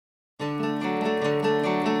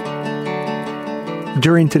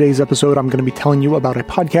During today's episode, I'm going to be telling you about a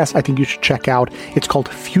podcast I think you should check out. It's called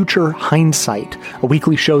Future Hindsight, a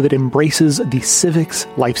weekly show that embraces the civics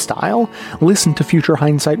lifestyle. Listen to Future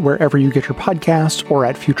Hindsight wherever you get your podcasts or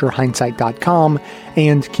at futurehindsight.com,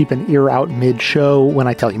 and keep an ear out mid-show when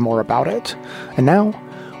I tell you more about it. And now,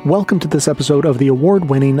 welcome to this episode of the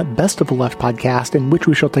award-winning Best of the Left podcast, in which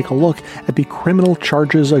we shall take a look at the criminal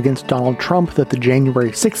charges against Donald Trump that the January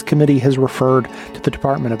 6th committee has referred to the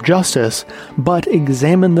Department of Justice, but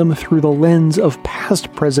examine them through the lens of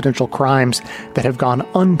past presidential crimes that have gone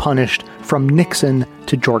unpunished from Nixon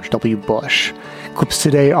to George W. Bush. Clips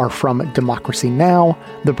today are from Democracy Now!,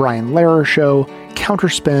 The Brian Lehrer Show,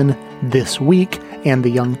 Counterspin, This Week, and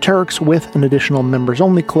The Young Turks, with an additional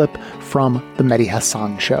members-only clip from The Mehdi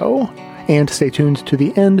Hasan Show. And stay tuned to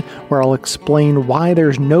the end, where I'll explain why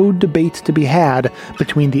there's no debate to be had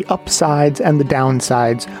between the upsides and the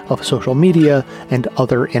downsides of social media and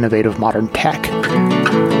other innovative modern tech.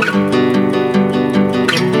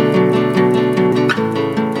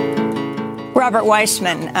 Robert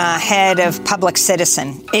Weissman, head of Public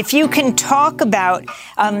Citizen. If you can talk about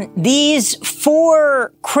these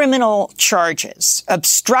four criminal charges: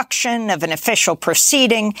 obstruction of an official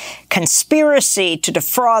proceeding, conspiracy to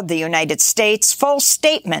defraud the United States, false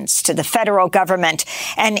statements to the federal government,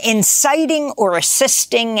 and inciting or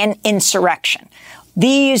assisting an insurrection.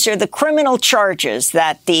 These are the criminal charges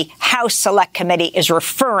that the House Select Committee is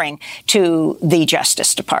referring to the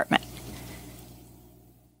Justice Department.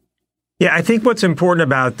 Yeah, I think what's important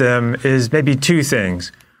about them is maybe two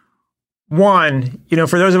things. One,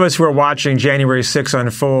 for those of us who are watching January 6th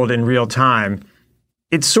unfold in real time,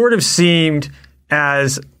 it sort of seemed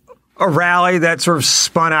as a rally that sort of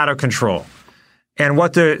spun out of control. And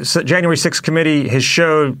what the January 6th committee has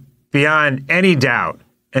showed beyond any doubt,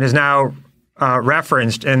 and is now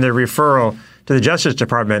referenced in the referral to the Justice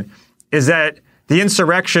Department, is that the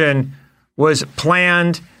insurrection was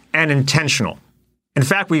planned and intentional. In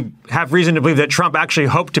fact, we have reason to believe that Trump actually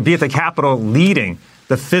hoped to be at the Capitol leading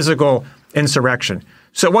the physical insurrection.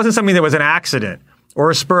 So it wasn't something that was an accident or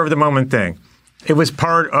a spur-of-the-moment thing. It was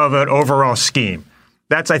part of an overall scheme.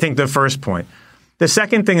 That's, I think, the first point. The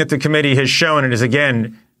second thing that the committee has shown, and is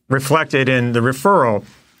again reflected in the referral,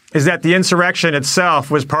 is that the insurrection itself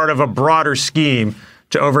was part of a broader scheme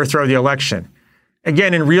to overthrow the election.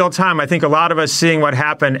 Again, in real time, I think a lot of us seeing what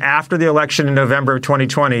happened after the election in November of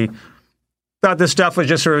 2020 thought this stuff was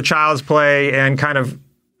just sort of child's play and kind of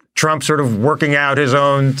Trump sort of working out his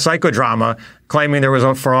own psychodrama, claiming there was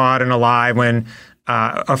a fraud and a lie when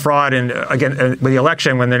a fraud in again with the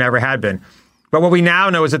election when there never had been. But what we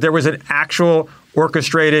now know is that there was an actual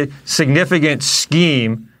orchestrated, significant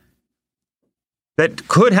scheme that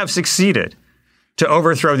could have succeeded to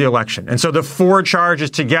overthrow the election. And so the four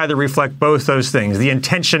charges together reflect both those things: the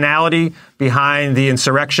intentionality behind the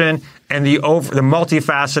insurrection and the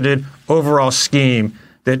multifaceted overall scheme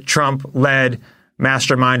that Trump led,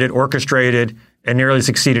 masterminded, orchestrated, and nearly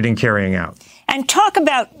succeeded in carrying out. And talk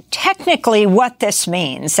about technically what this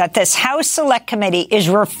means, that this House Select Committee is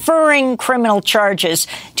referring criminal charges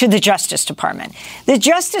to the Justice Department. The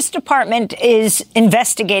Justice Department is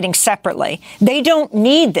investigating separately. They don't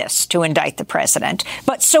need this to indict the president.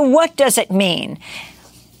 But so what does it mean?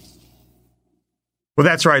 Well,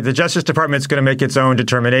 that's right. The Justice Department is going to make its own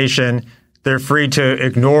determination. They're free to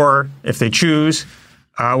ignore, if they choose,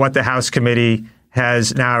 what the House committee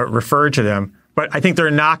has now referred to them. But I think they're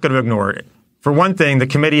not going to ignore it. For one thing, the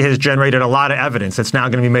committee has generated a lot of evidence that's now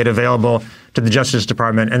going to be made available to the Justice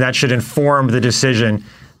Department, and that should inform the decision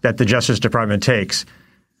that the Justice Department takes.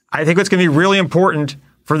 I think what's going to be really important,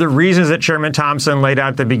 for the reasons that Chairman Thompson laid out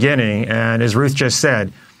at the beginning, and as Ruth just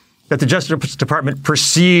said, that the Justice Department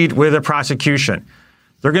proceed with a prosecution.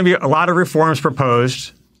 There are going to be a lot of reforms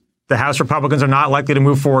proposed. The House Republicans are not likely to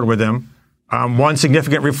move forward with them. One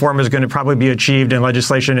significant reform is going to probably be achieved in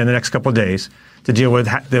legislation in the next couple of days to deal with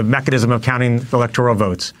the mechanism of counting the electoral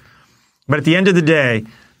votes. But at the end of the day,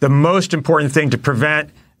 the most important thing to prevent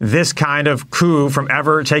this kind of coup from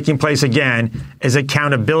ever taking place again is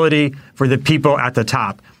accountability for the people at the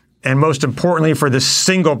top. And most importantly, for the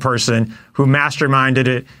single person who masterminded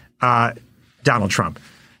it, Donald Trump.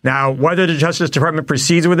 Now, whether the Justice Department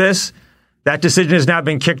proceeds with this, that decision has now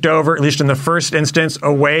been kicked over, at least in the first instance,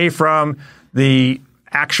 away from the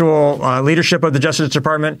actual leadership of the Justice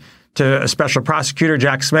Department to a special prosecutor,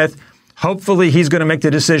 Jack Smith. Hopefully, he's going to make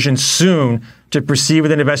the decision soon to proceed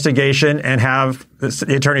with an investigation and have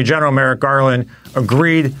the Attorney General, Merrick Garland,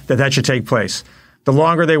 agreed that that should take place. The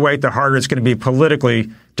longer they wait, the harder it's going to be politically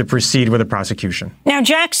to proceed with a prosecution. Now,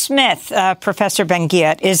 Jack Smith, Professor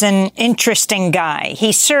Ben-Ghiat, is an interesting guy.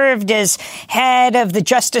 He served as head of the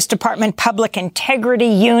Justice Department Public Integrity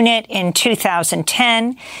Unit in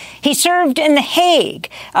 2010. He served in The Hague,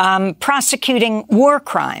 prosecuting war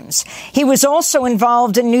crimes. He was also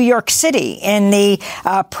involved in New York City in the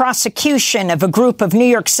prosecution of a group of New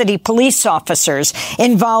York City police officers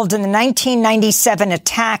involved in the 1997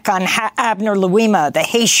 attack on Abner Louima, the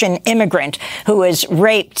Haitian immigrant who was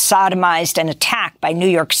raped, sodomized, and attacked by New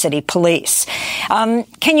York City police.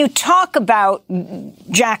 Can you talk about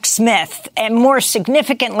Jack Smith and, more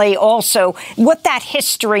significantly, also what that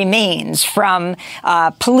history means from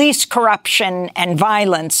police corruption and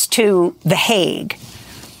violence to The Hague?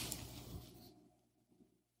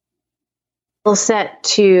 Set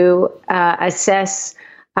to assess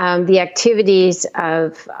the activities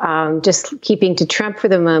of just keeping to Trump for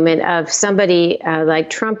the moment, of somebody like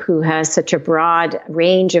Trump who has such a broad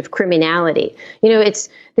range of criminality.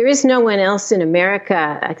 There is no one else in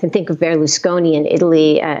America. I can think of Berlusconi in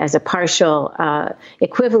Italy as a partial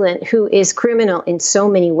equivalent who is criminal in so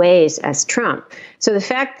many ways as Trump. So the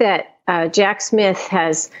fact that Jack Smith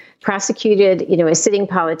has prosecuted, a sitting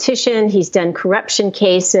politician. He's done corruption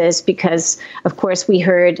cases because, of course, we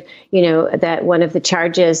heard, that one of the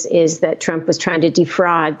charges is that Trump was trying to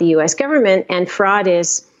defraud the U.S. government, and fraud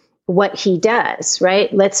is what he does,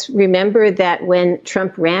 right? Let's remember that when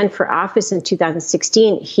Trump ran for office in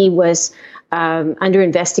 2016, he was under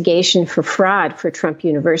investigation for fraud for Trump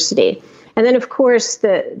University. And then, of course,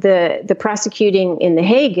 the prosecuting in The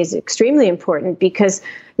Hague is extremely important because,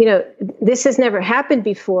 this has never happened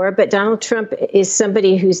before, but Donald Trump is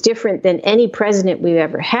somebody who's different than any president we've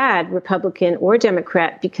ever had, Republican or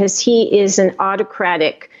Democrat, because he is an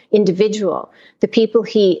autocratic individual. The people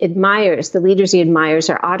he admires, the leaders he admires,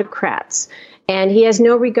 are autocrats, and he has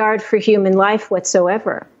no regard for human life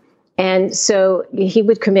whatsoever. And so he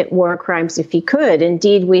would commit war crimes if he could.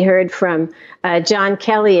 Indeed, we heard from John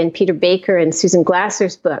Kelly and Peter Baker and Susan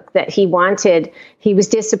Glasser's book that he was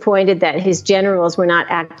disappointed that his generals were not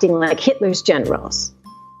acting like Hitler's generals.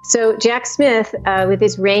 So Jack Smith, with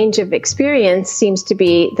his range of experience, seems to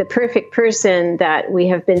be the perfect person that we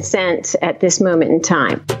have been sent at this moment in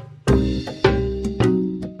time.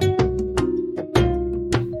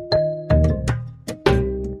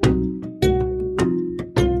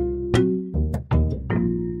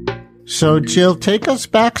 So, Jill, take us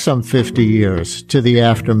back some 50 years to the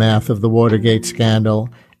aftermath of the Watergate scandal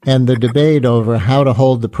and the debate over how to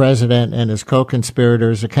hold the president and his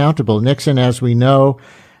co-conspirators accountable. Nixon, as we know,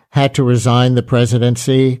 had to resign the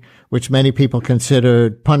presidency, which many people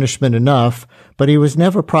considered punishment enough, but he was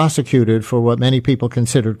never prosecuted for what many people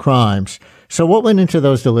considered crimes. So what went into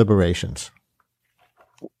those deliberations?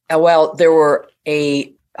 Well, there were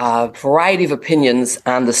a variety of opinions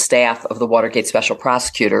on the staff of the Watergate special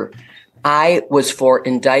prosecutor. I was for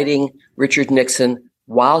indicting Richard Nixon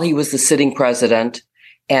while he was the sitting president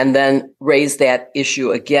and then raised that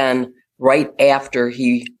issue again right after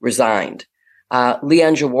he resigned.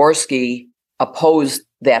 Leon Jaworski opposed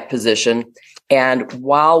that position. And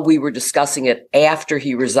while we were discussing it after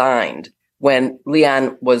he resigned, when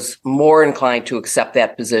Leon was more inclined to accept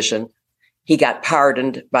that position, he got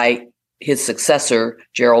pardoned by his successor,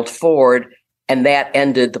 Gerald Ford, and that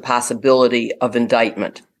ended the possibility of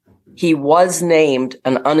indictment. He was named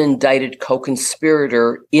an unindicted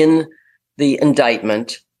co-conspirator in the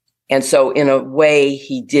indictment. And so in a way,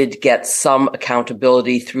 he did get some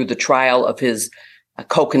accountability through the trial of his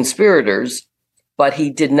co-conspirators, but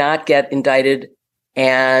he did not get indicted.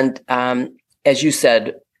 And as you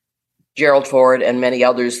said, Gerald Ford and many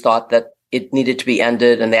others thought that it needed to be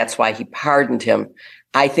ended, and that's why he pardoned him.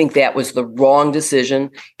 I think that was the wrong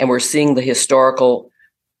decision, and we're seeing the historical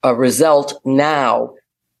result now.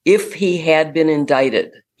 If he had been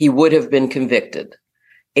indicted, he would have been convicted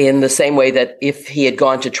in the same way that if he had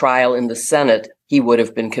gone to trial in the Senate, he would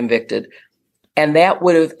have been convicted. And that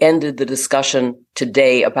would have ended the discussion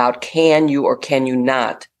today about can you or can you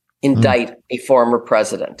not indict a former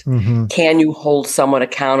president? Mm-hmm. Can you hold someone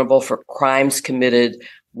accountable for crimes committed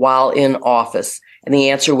while in office? And the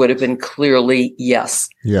answer would have been clearly yes.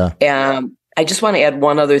 Yeah. I just want to add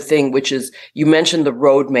one other thing, which is you mentioned the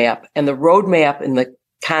roadmap, and the roadmap in the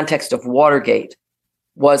context of Watergate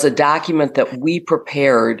was a document that we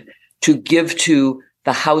prepared to give to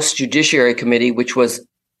the House Judiciary Committee, which was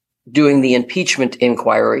doing the impeachment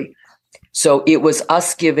inquiry. So it was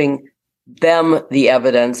us giving them the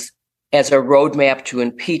evidence as a roadmap to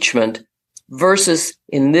impeachment versus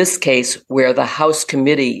in this case where the House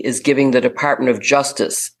committee is giving the Department of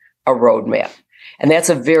Justice a roadmap. And that's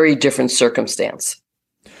a very different circumstance.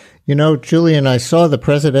 You know, Julian, I saw the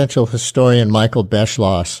presidential historian Michael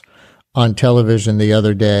Beschloss on television the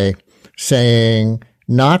other day saying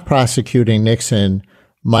not prosecuting Nixon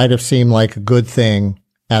might have seemed like a good thing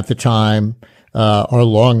at the time. Our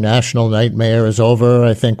long national nightmare is over,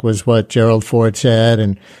 I think was what Gerald Ford said.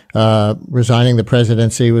 And resigning the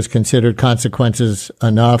presidency was considered consequence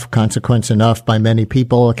enough by many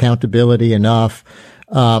people, accountability enough.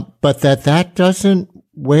 But that doesn't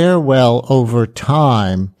wear well over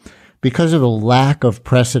time because of the lack of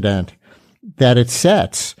precedent that it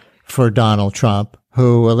sets for Donald Trump,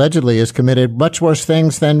 who allegedly has committed much worse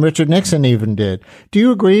things than Richard Nixon even did. Do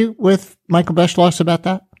you agree with Michael Beschloss about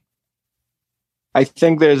that? I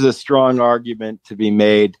think there's a strong argument to be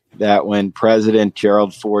made that when President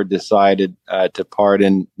Gerald Ford decided to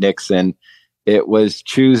pardon Nixon, it was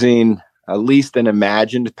choosing at least an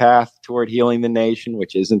imagined path toward healing the nation,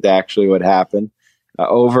 which isn't actually what happened,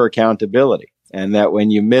 over accountability. And that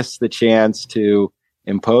when you miss the chance to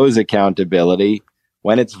impose accountability,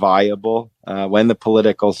 when it's viable, when the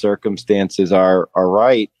political circumstances are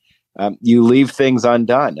right, you leave things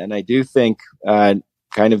undone. And I do think kind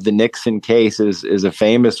of the Nixon case is a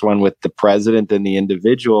famous one with the president and the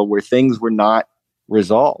individual where things were not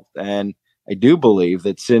resolved. And I do believe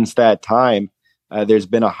that since that time, there's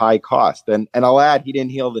been a high cost. And I'll add, he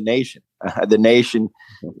didn't heal the nation. The nation,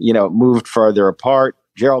 moved further apart.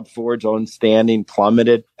 Gerald Ford's own standing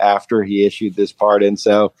plummeted after he issued this pardon.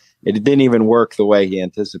 So it didn't even work the way he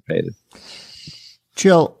anticipated.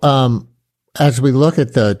 Jill, as we look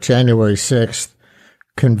at the January 6th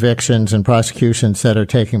convictions and prosecutions that are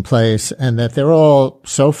taking place, and that they're all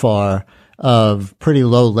so far of pretty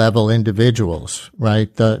low-level individuals, right?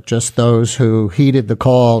 Just those who heeded the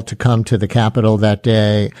call to come to the Capitol that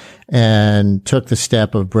day and took the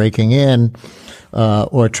step of breaking in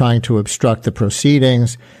or trying to obstruct the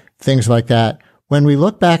proceedings, things like that. When we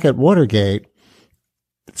look back at Watergate,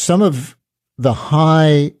 some of the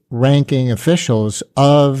high-ranking officials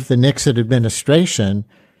of the Nixon administration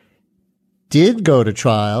did go to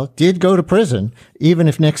trial, did go to prison, even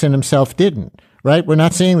if Nixon himself didn't. Right? We're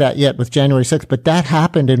not seeing that yet with January 6th, but that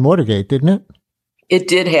happened in Watergate, didn't it? It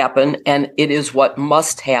did happen, and it is what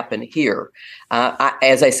must happen here.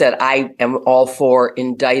 As I said, I am all for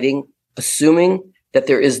indicting, assuming that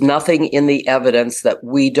there is nothing in the evidence that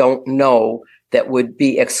we don't know that would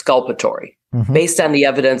be exculpatory. Mm-hmm. Based on the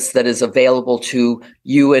evidence that is available to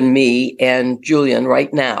you and me and Julian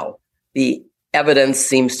right now, the evidence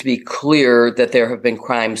seems to be clear that there have been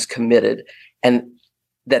crimes committed, and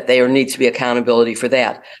that there needs to be accountability for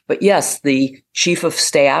that. But yes, the chief of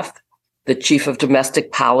staff, the chief of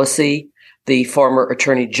domestic policy, the former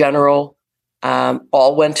attorney general,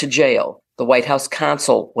 all went to jail. The White House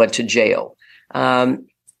counsel went to jail.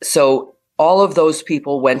 So all of those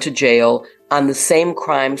people went to jail on the same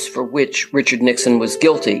crimes for which Richard Nixon was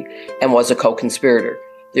guilty and was a co-conspirator.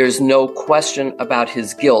 There's no question about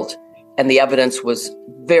his guilt. And the evidence was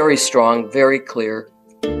very strong, very clear.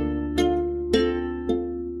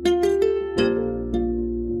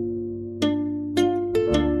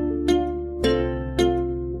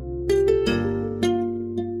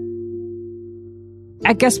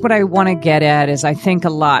 I guess what I want to get at is I think a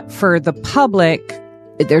lot for the public,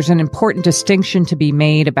 there's an important distinction to be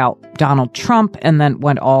made about Donald Trump and then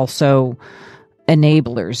what also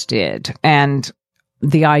enablers did. And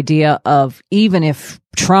the idea of even if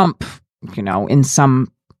Trump, in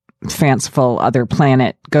some fanciful other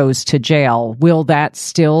planet goes to jail, will that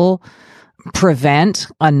still prevent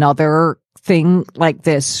another thing like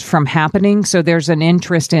this from happening? So there's an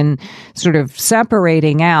interest in sort of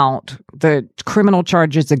separating out the criminal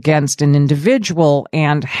charges against an individual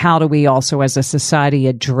and how do we also as a society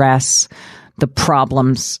address the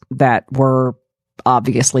problems that were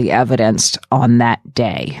obviously evidenced on that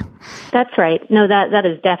day. That's right. No, that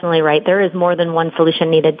is definitely right. There is more than one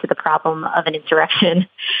solution needed to the problem of an insurrection.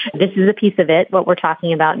 This is a piece of it, what we're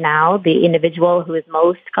talking about now, the individual who is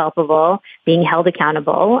most culpable being held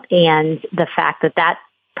accountable, and the fact that that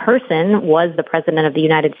person was the president of the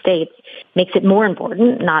United States makes it more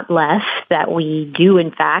important, not less, that we do, in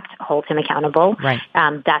fact, hold him accountable. Right.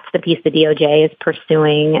 That's the piece the DOJ is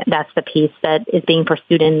pursuing. That's the piece that is being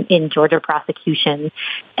pursued in Georgia prosecution.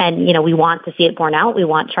 And, we want to see it borne out. We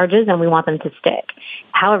want charges and we want them to stick.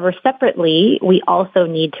 However, separately, we also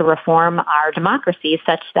need to reform our democracy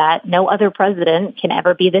such that no other president can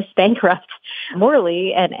ever be this bankrupt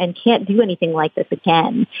morally and can't do anything like this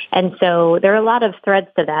again. And so there are a lot of threads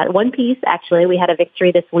to that. One piece, actually, we had a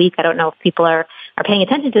victory this week. I don't know if people are are paying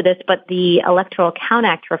attention to this, but the Electoral Count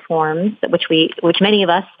Act reforms, which many of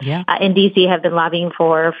us in D.C. have been lobbying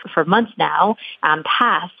for months now,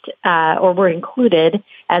 passed or were included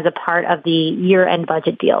as a part of the year-end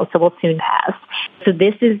budget deal. So will soon pass. So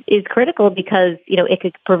this is critical because, it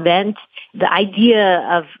could prevent the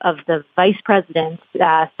idea of the vice president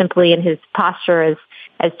simply in his posture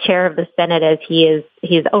as chair of the Senate, as he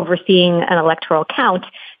is overseeing an electoral count,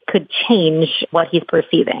 could change what he's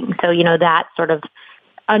perceiving. So, that sort of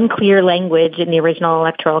unclear language in the original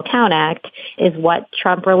Electoral Count Act is what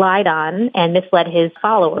Trump relied on and misled his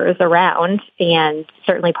followers around, and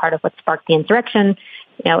certainly part of what sparked the insurrection.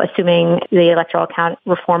 Assuming the Electoral Count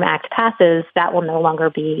Reform Act passes, that will no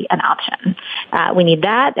longer be an option. We need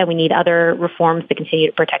that, and we need other reforms to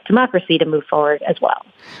continue to protect democracy to move forward as well.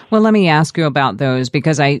 Well, let me ask you about those,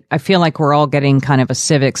 because I feel like we're all getting kind of a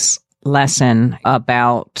civics lesson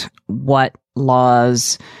about what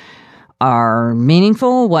laws are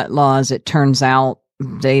meaningful, what laws, it turns out,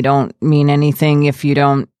 they don't mean anything if you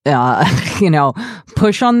don't,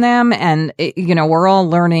 push on them. And, we're all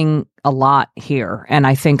learning a lot here. And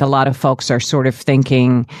I think a lot of folks are sort of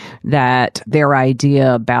thinking that their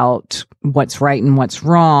idea about what's right and what's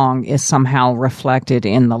wrong is somehow reflected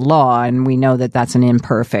in the law. And we know that that's an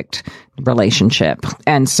imperfect relationship.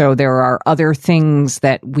 And so there are other things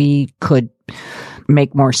that we could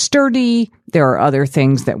make more sturdy. There are other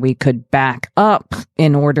things that we could back up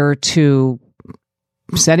in order to,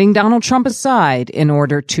 setting Donald Trump aside, in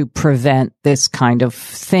order to prevent this kind of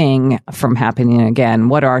thing from happening again.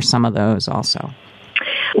 What are some of those also?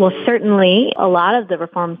 Well, certainly a lot of the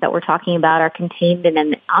reforms that we're talking about are contained in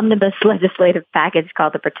an omnibus legislative package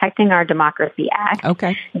called the Protecting Our Democracy Act,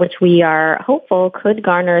 which we are hopeful could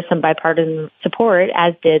garner some bipartisan support,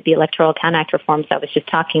 as did the Electoral Count Act reforms I was just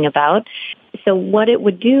talking about. So what it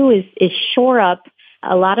would do is shore up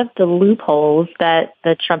a lot of the loopholes that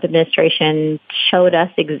the Trump administration showed us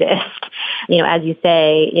exist. As you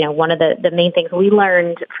say, one of the main things we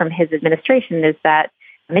learned from his administration is that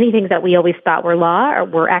many things that we always thought were law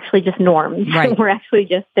were actually just norms. Right. Were actually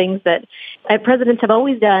just things that presidents have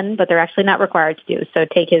always done, but they're actually not required to do. So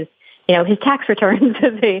take his tax returns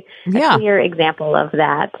as a clear example of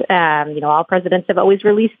that. All presidents have always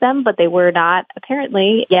released them, but they were not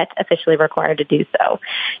apparently yet officially required to do so.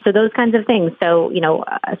 So those kinds of things. So,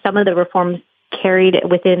 some of the reforms carried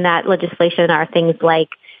within that legislation are things like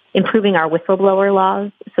improving our whistleblower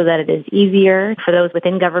laws so that it is easier for those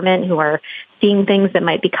within government who are seeing things that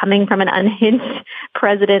might be coming from an unhinged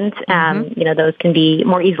president. Those can be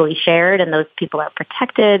more easily shared and those people are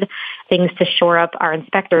protected. Things to shore up our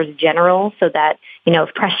inspectors general so that,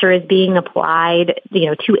 if pressure is being applied,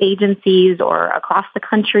 to agencies or across the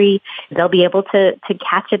country, they'll be able to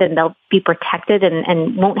catch it and they'll be protected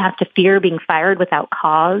and won't have to fear being fired without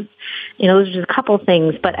cause. Those are just a couple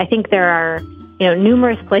things, but I think there are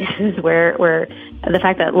numerous places where the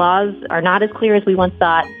fact that laws are not as clear as we once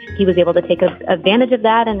thought, he was able to take advantage of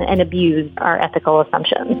that and abuse our ethical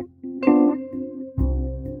assumptions.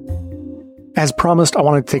 As promised, I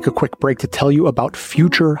wanted to take a quick break to tell you about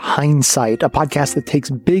Future Hindsight, a podcast that takes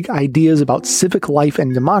big ideas about civic life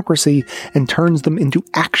and democracy and turns them into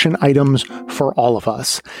action items for all of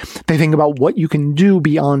us. They think about what you can do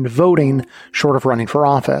beyond voting, short of running for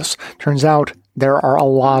office. Turns out there are a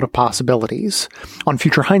lot of possibilities. On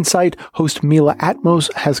Future Hindsight, host Mila Atmos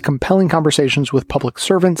has compelling conversations with public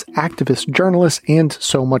servants, activists, journalists, and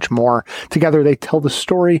so much more. Together, they tell the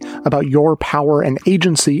story about your power and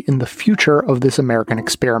agency in the future of this American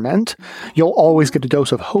experiment. You'll always get a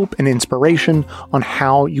dose of hope and inspiration on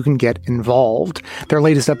how you can get involved. Their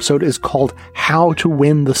latest episode is called How to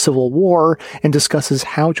Win the Civil War and discusses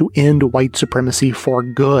how to end white supremacy for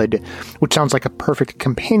good, which sounds like a perfect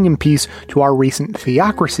companion piece to our recent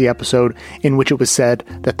Theocracy episode, in which it was said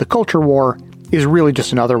that the culture war is really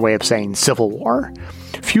just another way of saying civil war.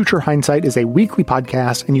 Future Hindsight is a weekly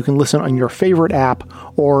podcast, and you can listen on your favorite app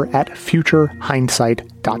or at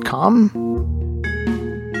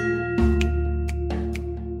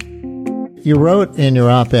futurehindsight.com. You wrote in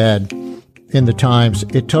your op-ed in the Times,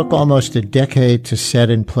 it took almost a decade to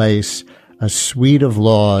set in place a suite of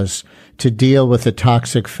laws to deal with the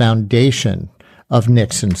toxic foundation of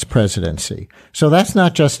Nixon's presidency. So that's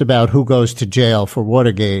not just about who goes to jail for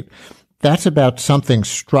Watergate. That's about something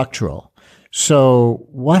structural. So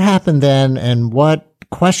what happened then, and what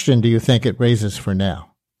question do you think it raises for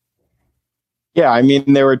now? Yeah, I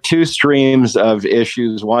mean, there were two streams of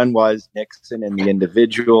issues. One was Nixon and the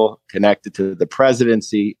individual connected to the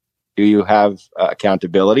presidency. Do you have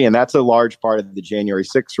accountability? And that's a large part of the January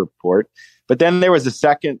 6th report. But then there was a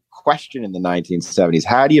second question in the 1970s.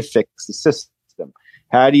 How do you fix the system?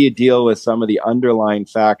 how do you deal with some of the underlying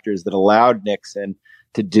factors that allowed Nixon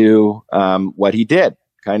to do what he did?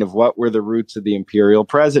 Kind of what were the roots of the imperial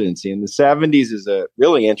presidency? And the 70s is a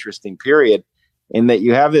really interesting period in that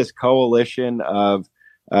you have this coalition of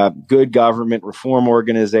good government reform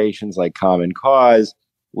organizations like Common Cause,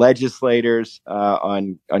 legislators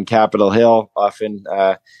on Capitol Hill, often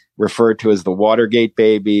referred to as the Watergate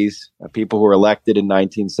babies, people who were elected in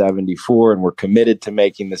 1974 and were committed to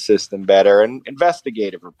making the system better, and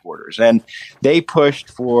investigative reporters. And they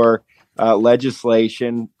pushed for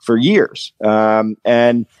legislation for years.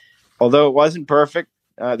 And although it wasn't perfect,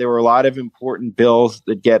 there were a lot of important bills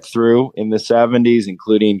that get through in the 70s,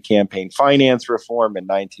 including campaign finance reform in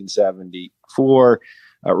 1974,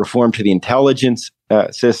 reform to the intelligence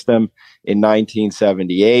system in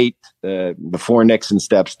 1978, before Nixon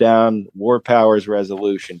steps down, war powers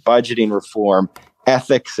resolution, budgeting reform,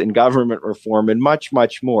 ethics and government reform, and much,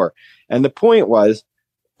 much more. And the point was,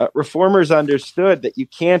 reformers understood that you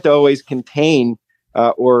can't always contain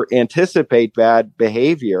or anticipate bad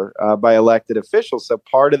behavior by elected officials. So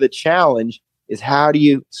part of the challenge is how do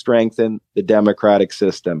you strengthen the democratic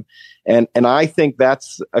system? And I think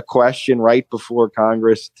that's a question right before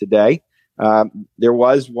Congress today. There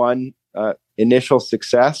was one initial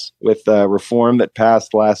success with reform that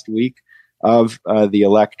passed last week of the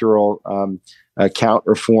Electoral Count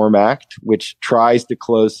Reform Act, which tries to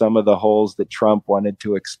close some of the holes that Trump wanted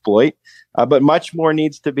to exploit. But much more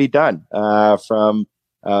needs to be done, from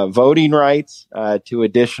voting rights to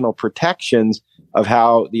additional protections of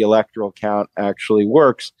how the electoral count actually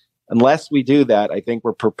works. Unless we do that, I think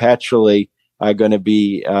we're perpetually going to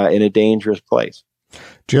be in a dangerous place.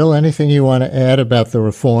 Jill, anything you want to add about the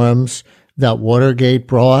reforms that Watergate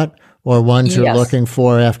brought, or ones you're looking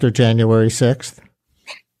for after January 6th?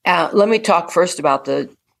 Let me talk first about the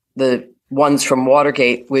ones from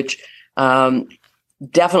Watergate, which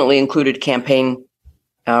definitely included campaign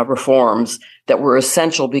reforms that were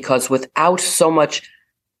essential, because without so much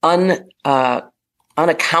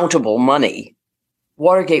unaccountable money,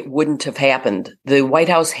 Watergate wouldn't have happened. The White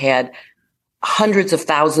House had hundreds of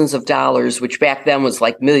thousands of dollars, which back then was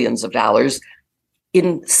like millions of dollars,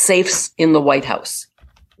 in safes in the White House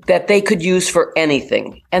that they could use for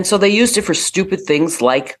anything. And so they used it for stupid things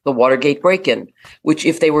like the Watergate break-in, which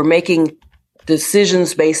if they were making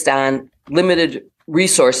decisions based on limited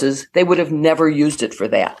resources, they would have never used it for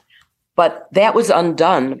that. But that was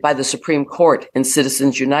undone by the Supreme Court in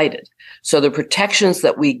Citizens United. So the protections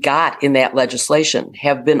that we got in that legislation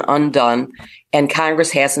have been undone, and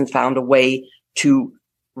Congress hasn't found a way to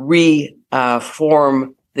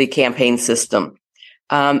reform the campaign system.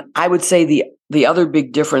 I would say the other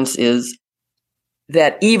big difference is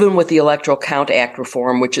that even with the Electoral Count Act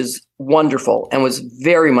reform, which is wonderful and was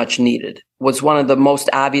very much needed, was one of the most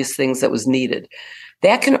obvious things that was needed,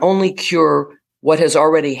 that can only cure what has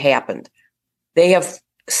already happened. They have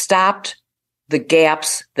stopped the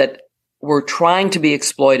gaps that were trying to be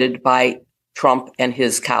exploited by Trump and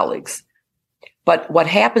his colleagues. But what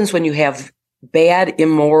happens when you have bad,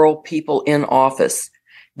 immoral people in office,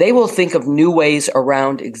 they will think of new ways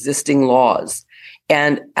around existing laws.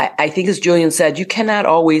 And I think, as Julian said, you cannot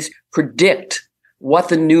always predict what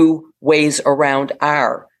the new ways around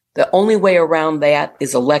are. The only way around that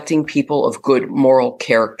is electing people of good moral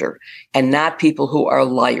character and not people who are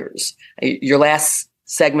liars. Your last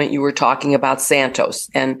segment, you were talking about Santos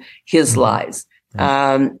and his lies.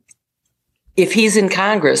 If he's in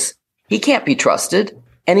Congress, he can't be trusted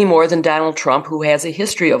any more than Donald Trump, who has a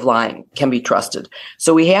history of lying, can be trusted.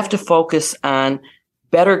 So we have to focus on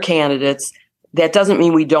better candidates. That doesn't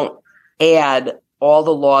mean we don't add all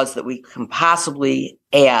the laws that we can possibly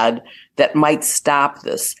add that might stop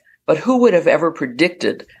this. But who would have ever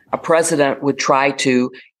predicted a president would try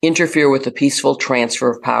to interfere with the peaceful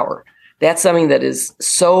transfer of power? That's something that is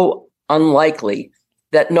so unlikely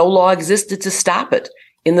that no law existed to stop it,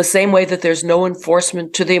 in the same way that there's no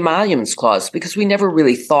enforcement to the Emoluments Clause, because we never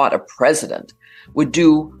really thought a president would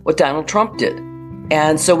do what Donald Trump did.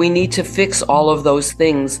 And so we need to fix all of those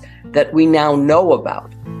things that we now know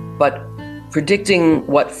about. But predicting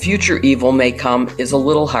what future evil may come is a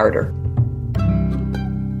little harder.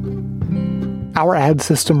 Our ad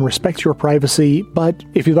system respects your privacy, but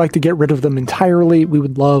if you'd like to get rid of them entirely, we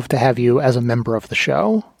would love to have you as a member of the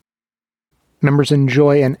show. Members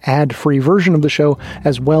enjoy an ad-free version of the show,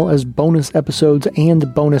 as well as bonus episodes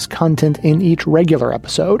and bonus content in each regular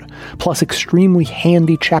episode, plus extremely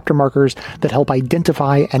handy chapter markers that help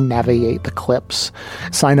identify and navigate the clips.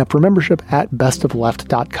 Sign up for membership at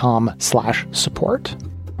bestofleft.com/support.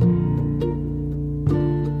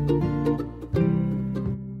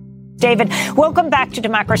 David, welcome back to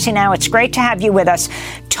Democracy Now! It's great to have you with us.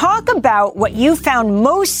 Talk about what you found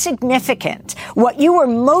most significant, what you were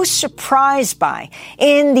most surprised by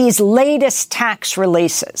in these latest tax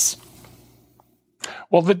releases.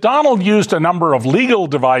 Well, that Donald used a number of legal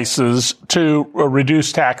devices to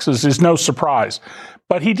reduce taxes is no surprise.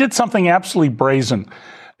 But he did something absolutely brazen.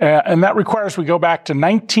 And that requires we go back to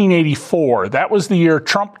 1984. That was the year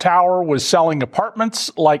Trump Tower was selling apartments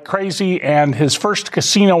like crazy and his first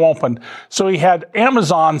casino opened. So he had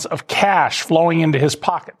Amazons of cash flowing into his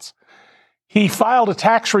pockets. He filed a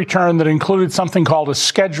tax return that included something called a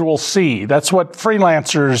Schedule C. That's what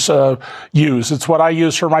freelancers use. It's what I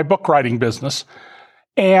use for my book writing business.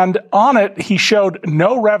 And on it, he showed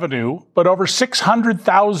no revenue, but over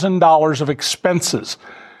 $600,000 of expenses.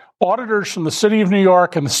 Auditors from the city of New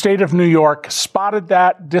York and the state of New York spotted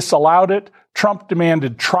that, disallowed it. Trump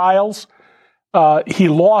demanded trials. He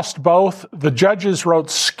lost both. The judges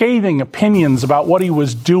wrote scathing opinions about what he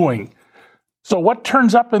was doing. So what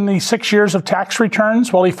turns up in these 6 years of tax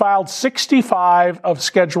returns? Well, he filed 65 of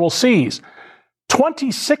Schedule Cs.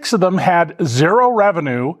 26 of them had zero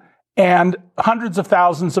revenue and hundreds of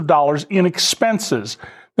thousands of dollars in expenses.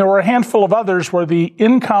 There were a handful of others where the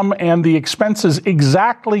income and the expenses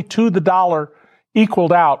exactly to the dollar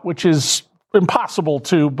equaled out, which is impossible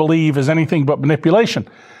to believe is anything but manipulation.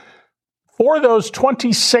 For those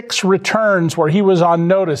 26 returns where he was on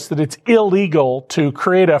notice that it's illegal to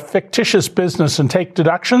create a fictitious business and take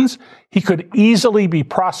deductions, he could easily be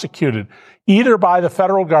prosecuted either by the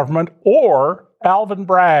federal government or Alvin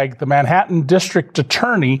Bragg, the Manhattan district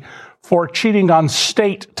attorney, for cheating on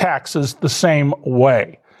state taxes the same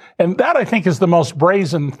way. And that, I think, is the most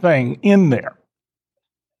brazen thing in there.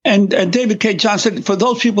 And David Cay Johnston, for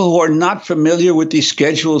those people who are not familiar with these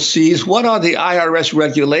Schedule Cs, what are the IRS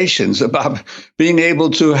regulations about being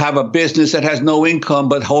able to have a business that has no income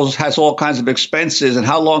but has all kinds of expenses? And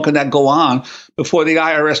how long can that go on before the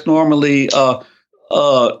IRS normally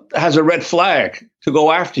has a red flag to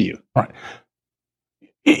go after you? Right.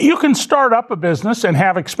 You can start up a business and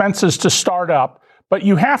have expenses to start up, but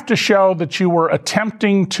you have to show that you were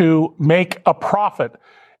attempting to make a profit.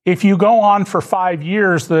 If you go on for 5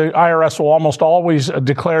 years, the IRS will almost always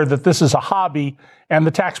declare that this is a hobby and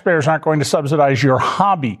the taxpayers aren't going to subsidize your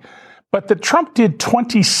hobby. But that Trump did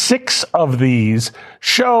 26 of these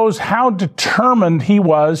shows how determined he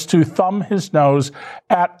was to thumb his nose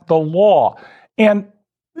at the law. And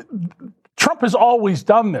Trump has always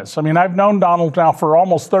done this. I mean, I've known Donald now for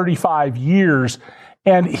almost 35 years,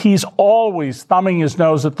 and he's always thumbing his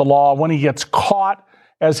nose at the law when he gets caught,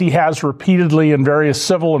 as he has repeatedly in various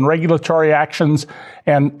civil and regulatory actions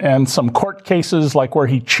and some court cases like where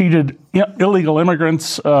he cheated illegal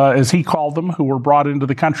immigrants, as he called them, who were brought into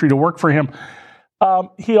the country to work for him.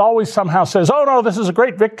 He always somehow says, oh, no, this is a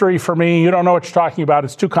great victory for me. You don't know what you're talking about.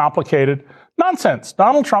 It's too complicated. Nonsense.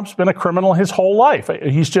 Donald Trump's been a criminal his whole life.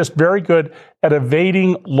 He's just very good at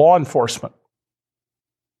evading law enforcement.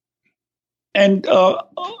 And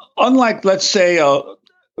unlike, let's say, a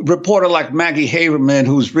reporter like Maggie Haberman,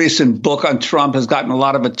 whose recent book on Trump has gotten a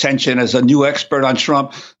lot of attention as a new expert on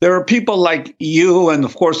Trump, there are people like you and,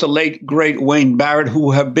 of course, the late, great Wayne Barrett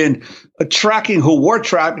who have been tracking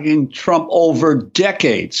Trump over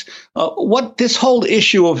decades. What this whole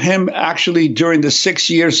issue of him actually during the 6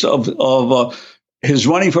 years of his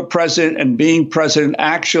running for president and being president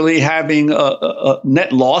actually having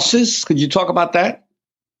net losses. Could you talk about that?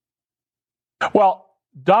 Well,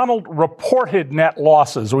 Donald reported net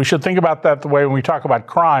losses. We should think about that the way when we talk about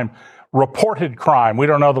crime, reported crime. We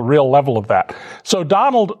don't know the real level of that. So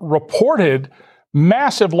Donald reported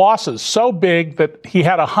massive losses, so big that he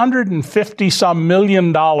had $150-some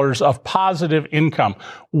million of positive income,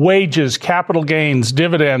 wages, capital gains,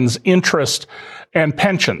 dividends, interest, and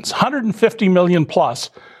pensions, 150 million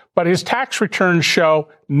plus. But his tax returns show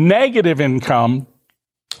negative income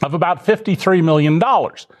of about $53 million.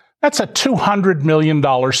 That's a $200 million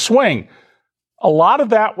swing. A lot of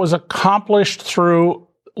that was accomplished through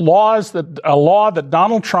a law that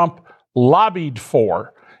Donald Trump lobbied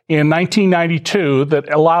for in 1992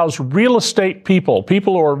 that allows real estate people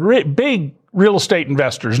who are big real estate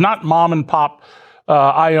investors, not mom and pop,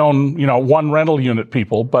 I own, one rental unit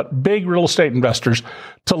people, but big real estate investors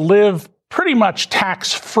to live pretty much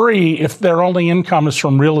tax-free if their only income is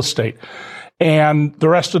from real estate and the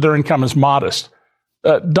rest of their income is modest.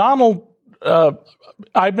 Donald,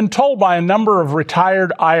 I've been told by a number of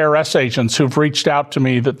retired IRS agents who've reached out to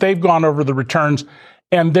me that they've gone over the returns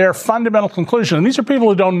and their fundamental conclusion, and these are people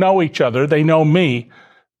who don't know each other, they know me,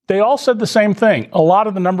 they all said the same thing. A lot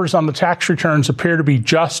of the numbers on the tax returns appear to be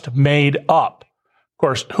just made up.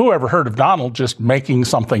 course, who ever heard of Donald just making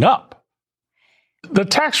something up? The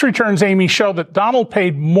tax returns, Amy, show that Donald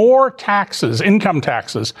paid more taxes, income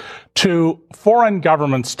taxes, to foreign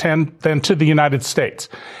governments than to the United States.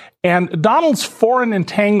 And Donald's foreign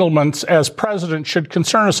entanglements as president should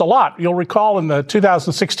concern us a lot. You'll recall in the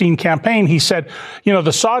 2016 campaign, he said, the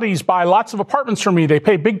Saudis buy lots of apartments from me. They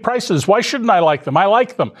pay big prices. Why shouldn't I like them? I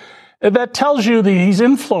like them. That tells you that he's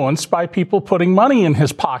influenced by people putting money in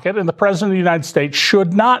his pocket, and the president of the United States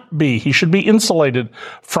should not be. He should be insulated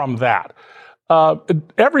from that.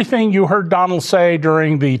 Everything you heard Donald say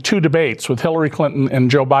during the two debates with Hillary Clinton and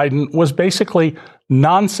Joe Biden was basically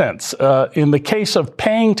nonsense. In the case of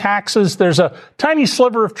paying taxes, there's a tiny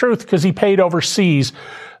sliver of truth because he paid overseas.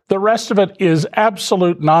 The rest of it is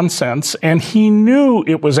absolute nonsense, and he knew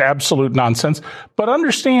it was absolute nonsense. But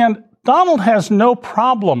understand, Donald has no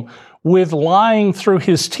problem with lying through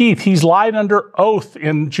his teeth. He's lied under oath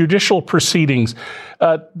in judicial proceedings.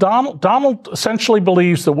 Donald essentially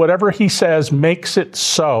believes that whatever he says makes it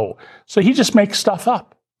so. So he just makes stuff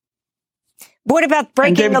up. What about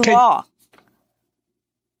breaking the law?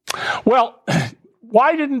 Well,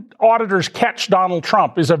 why didn't auditors catch Donald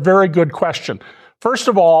Trump is a very good question. First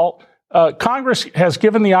of all, Congress has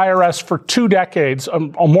given the IRS for 2 decades,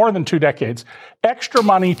 or more than 2 decades, extra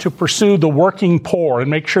money to pursue the working poor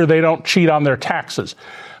and make sure they don't cheat on their taxes.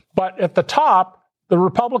 But at the top, the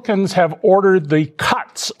Republicans have ordered the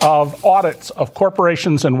cuts of audits of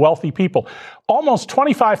corporations and wealthy people. Almost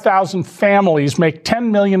 25,000 families make $10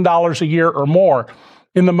 million a year or more.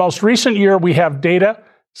 In the most recent year, we have data,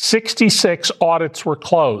 66 audits were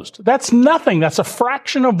closed. That's nothing. That's a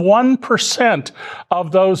fraction of 1%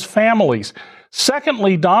 of those families.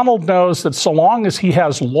 Secondly, Donald knows that so long as he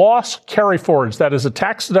has loss carryforwards, that is a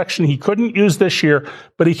tax deduction he couldn't use this year,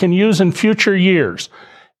 but he can use in future years,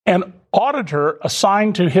 an auditor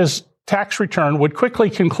assigned to his tax return would quickly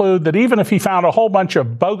conclude that even if he found a whole bunch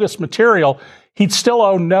of bogus material, he'd still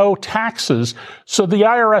owe no taxes. So the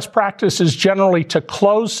IRS practice is generally to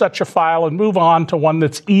close such a file and move on to one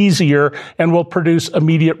that's easier and will produce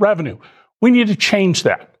immediate revenue. We need to change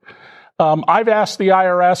that. I've asked the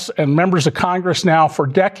IRS and members of Congress now for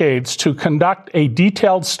decades to conduct a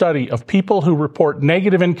detailed study of people who report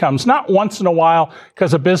negative incomes, not once in a while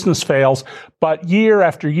because a business fails, but year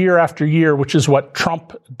after year after year, which is what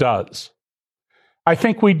Trump does. I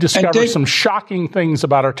think we discover some shocking things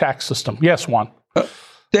about our tax system. Yes, Juan.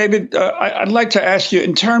 David, I'd like to ask you,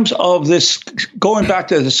 in terms of this, going back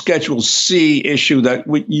to the Schedule C issue that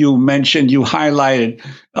you mentioned, you highlighted.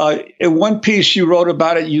 In one piece you wrote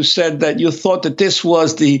about it, you said that you thought that this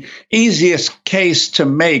was the easiest case to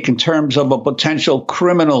make in terms of a potential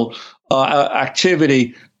criminal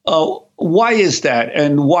activity. Why is that?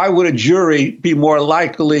 And why would a jury be more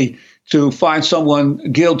likely to find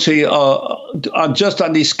someone guilty just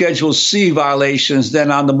on these Schedule C violations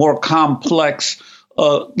than on the more complex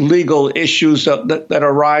legal issues that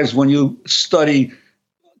arise when you study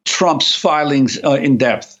Trump's filings in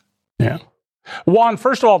depth? Yeah. Juan,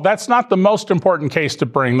 first of all, that's not the most important case to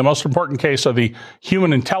bring. The most important case are the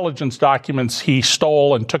human intelligence documents he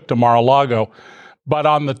stole and took to Mar-a-Lago. But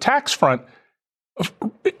on the tax front,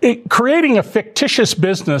 creating a fictitious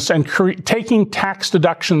business and taking tax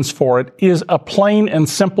deductions for it is a plain and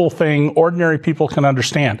simple thing ordinary people can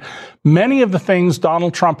understand. Many of the things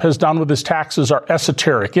Donald Trump has done with his taxes are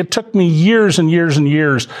esoteric. It took me years and years and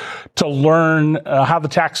years to learn how the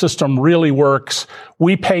tax system really works.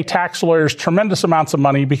 We pay tax lawyers tremendous amounts of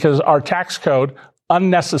money because our tax code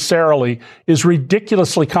unnecessarily is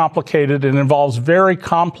ridiculously complicated and involves very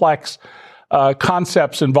complex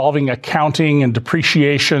concepts involving accounting and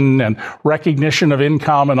depreciation and recognition of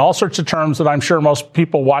income and all sorts of terms that I'm sure most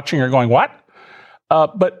people watching are going, what?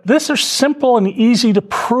 But this is simple and easy to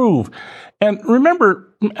prove. And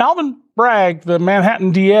remember, Alvin Bragg, the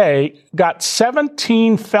Manhattan DA, got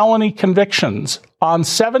 17 felony convictions on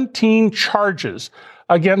 17 charges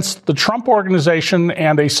against the Trump Organization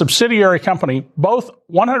and a subsidiary company, both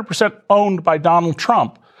 100% owned by Donald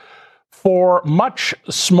Trump, for much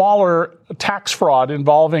smaller tax fraud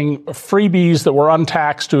involving freebies that were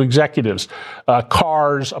untaxed to executives,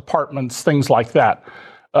 cars, apartments, things like that.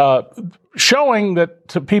 Showing that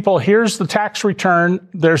to people, here's the tax return.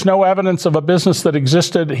 There's no evidence of a business that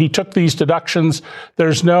existed. He took these deductions.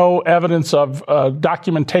 There's no evidence of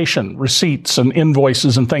documentation, receipts and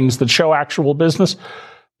invoices and things that show actual business.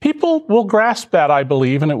 People will grasp that, I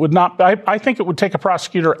believe, and it would not, I think it would take a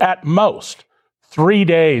prosecutor at most 3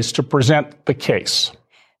 days to present the case.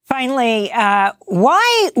 Finally,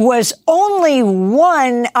 why was only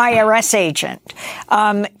one IRS agent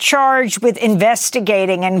charged with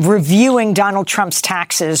investigating and reviewing Donald Trump's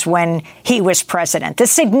taxes when he was president? The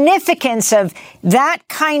significance of that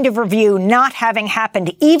kind of review not having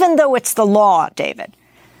happened, even though it's the law, David.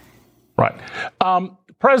 Right.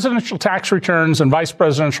 Presidential tax returns and vice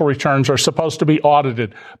presidential returns are supposed to be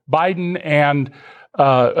audited. Biden and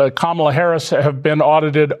Kamala Harris have been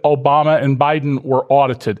audited. Obama and Biden were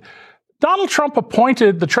audited. Donald Trump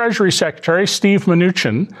appointed the Treasury Secretary, Steve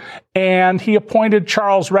Mnuchin, and he appointed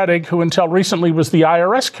Charles Rettig, who until recently was the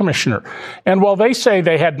IRS commissioner. And while they say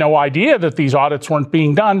they had no idea that these audits weren't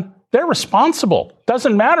being done, they're responsible.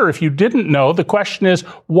 Doesn't matter if you didn't know. The question is,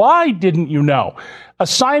 why didn't you know?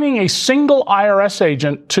 Assigning a single IRS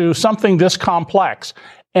agent to something this complex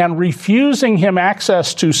and refusing him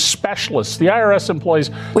access to specialists, the IRS employees,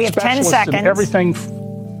 we have 10 seconds. And everything,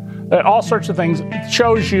 all sorts of things,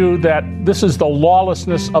 shows you that this is the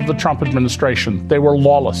lawlessness of the Trump administration. They were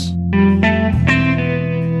lawless.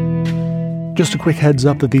 Just a quick heads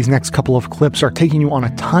up that these next couple of clips are taking you on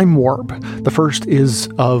a time warp. The first is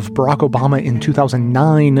of Barack Obama in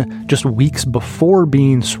 2009, just weeks before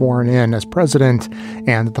being sworn in as president,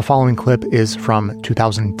 and the following clip is from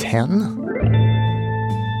 2010.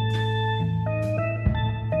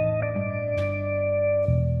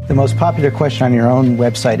 The most popular question on your own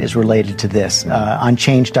website is related to this. On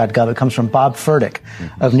change.gov, it comes from Bob Furtick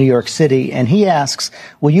of New York City, and he asks,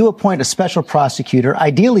 will you appoint a special prosecutor,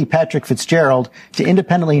 ideally Patrick Fitzgerald, to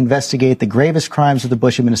independently investigate the gravest crimes of the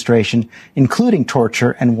Bush administration, including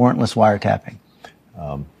torture and warrantless wiretapping?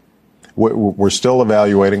 We're still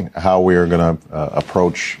evaluating how we are going to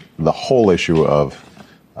approach the whole issue of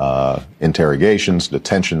interrogations,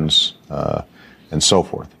 detentions, and so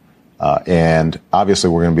forth. And obviously,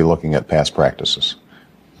 we're going to be looking at past practices.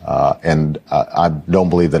 And I don't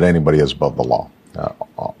believe that anybody is above the law.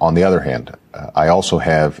 On the other hand, I also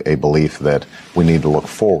have a belief that we need to look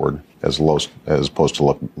forward as opposed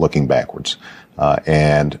to looking backwards.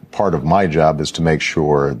 And part of my job is to make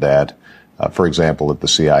sure that, for example, at the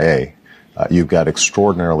CIA, you've got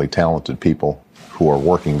extraordinarily talented people who are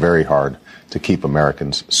working very hard to keep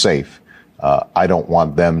Americans safe. I don't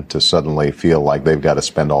want them to suddenly feel like they've got to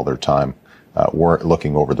spend all their time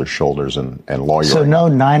looking over their shoulders and lawyering. So no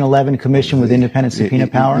 9/11 commission with independent subpoena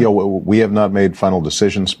power? We have not made final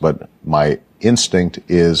decisions, but my instinct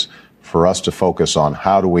is for us to focus on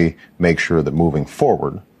how do we make sure that moving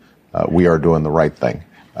forward, we are doing the right thing.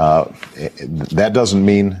 That doesn't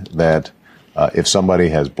mean that if somebody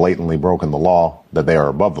has blatantly broken the law, that they are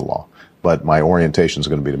above the law. But my orientation is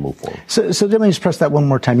going to be to move forward. So let me just press that one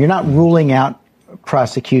more time. You're not ruling out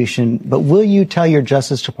prosecution, but will you tell your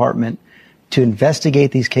Justice Department to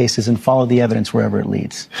investigate these cases and follow the evidence wherever it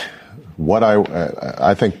leads? What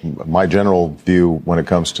I think my general view when it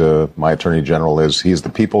comes to my Attorney General is he's the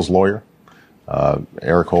people's lawyer.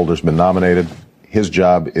 Eric Holder's been nominated. His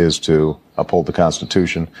job is to uphold the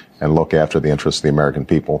Constitution and look after the interests of the American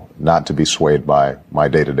people, not to be swayed by my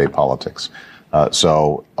day-to-day politics.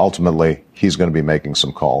 So ultimately, he's going to be making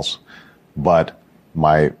some calls. But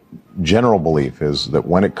my general belief is that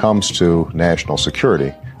when it comes to national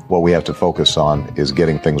security, what we have to focus on is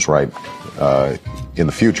getting things right in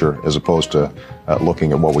the future as opposed to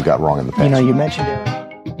looking at what we got wrong in the past. You know, you mentioned it.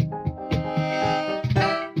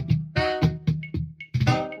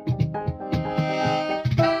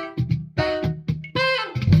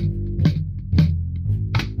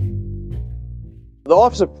 The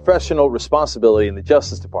Office of Professional Responsibility in the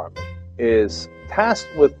Justice Department is tasked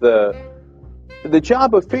with the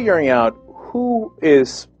job of figuring out who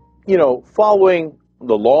is, following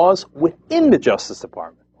the laws within the Justice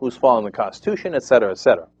Department, who's following the Constitution, et cetera, et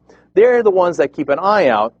cetera. They're the ones that keep an eye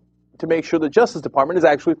out to make sure the Justice Department is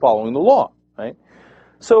actually following the law, right?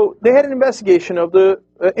 So they had an investigation of the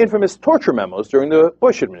infamous torture memos during the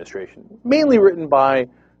Bush administration, mainly written by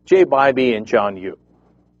Jay Bybee and John Yoo.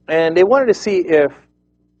 And they wanted to see if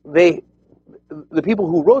the people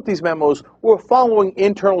who wrote these memos were following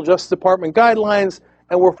internal Justice Department guidelines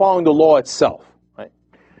and were following the law itself. Right?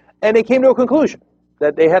 And they came to a conclusion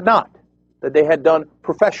that they had not, that they had done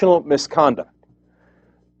professional misconduct.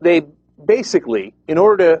 They basically, in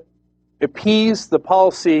order to appease the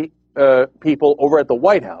policy people over at the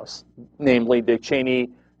White House, namely Dick Cheney,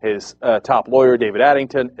 his top lawyer, David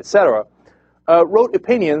Addington, et cetera, wrote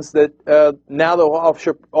opinions that now the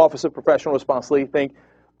Office of Professional Responsibility think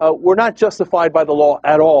were not justified by the law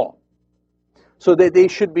at all. So that they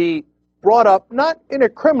should be brought up, not in a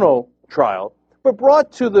criminal trial, but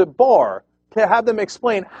brought to the bar to have them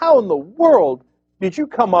explain how in the world did you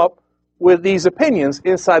come up with these opinions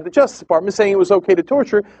inside the Justice Department saying it was okay to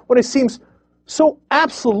torture when it seems so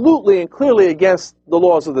absolutely and clearly against the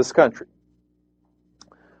laws of this country.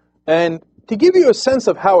 And to give you a sense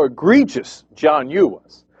of how egregious John Yoo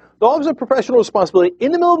was, the Office of Professional Responsibility,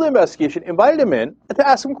 in the middle of the investigation, invited him in to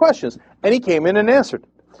ask him questions, and he came in and answered.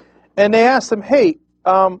 And they asked him, hey,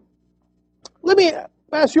 let me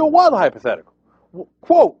ask you a wild hypothetical.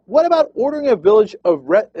 Quote, what about ordering a village of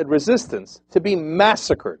resistance to be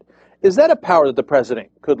massacred? Is that a power that the president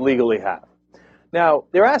could legally have? Now,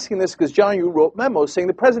 they're asking this because John Yoo wrote memos saying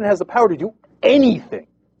the president has the power to do anything.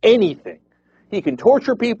 He can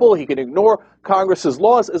torture people, he can ignore Congress's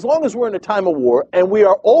laws. As long as we're in a time of war, and we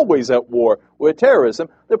are always at war with terrorism,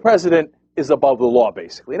 the president is above the law,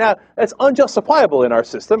 basically. Now, that's unjustifiable in our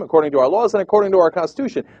system, according to our laws and according to our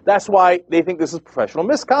Constitution. That's why they think this is professional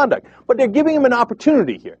misconduct. But they're giving him an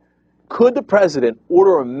opportunity here. Could the president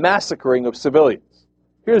order a massacring of civilians?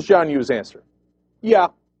 Here's John Yoo's answer. Yeah.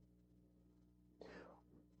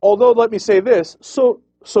 Although, let me say this, so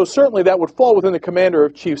certainly that would fall within the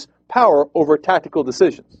commander-in-chief's power over tactical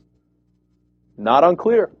decisions. Not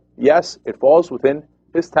unclear. Yes, it falls within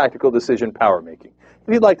his tactical decision power-making.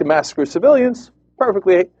 If he'd like to massacre civilians,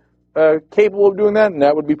 perfectly capable of doing that, and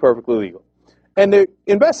that would be perfectly legal. And the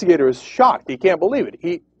investigator is shocked. He can't believe it.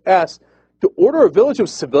 He asks, to order a village of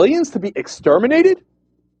civilians to be exterminated?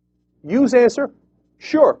 Yoo's answer,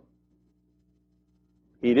 sure.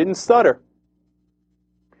 He didn't stutter.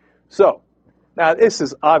 So, now this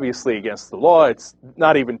is obviously against the law. It's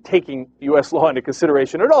not even taking U.S. law into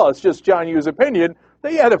consideration at all. It's just John Yoo's opinion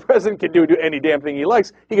that, yeah, the president can do any damn thing he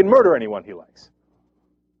likes. He can murder anyone he likes.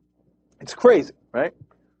 It's crazy, right?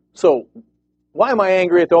 So, why am I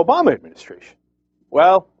angry at the Obama administration?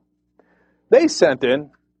 Well, they sent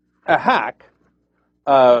in a hack,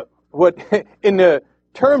 what in the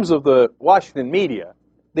terms of the Washington media,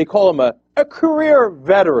 they call him a career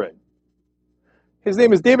veteran. His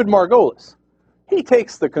name is David Margolis. He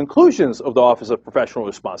takes the conclusions of the Office of Professional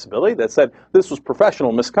Responsibility that said this was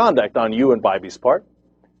professional misconduct on Yoo and Bybie's part,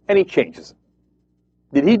 and he changes it.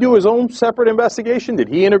 Did he do his own separate investigation? Did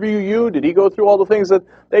he interview Yoo? Did he go through all the things that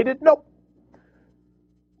they did? Nope.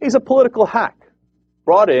 He's a political hack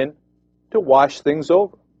brought in to wash things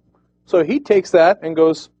over. So he takes that and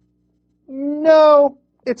goes, no,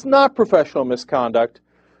 it's not professional misconduct.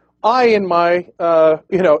 I, in my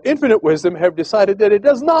infinite wisdom, have decided that it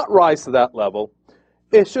does not rise to that level.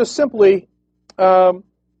 It's just simply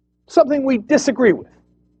something we disagree with.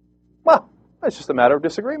 Well, that's just a matter of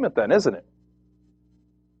disagreement then, isn't it?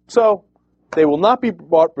 So they will not be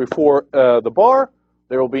brought before the bar.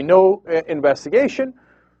 There will be no investigation.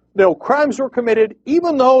 No crimes were committed,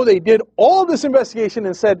 even though they did all this investigation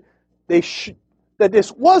and said that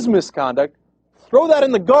this was misconduct. Throw that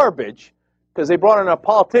in the garbage, because they brought in a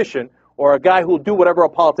politician or a guy who will do whatever a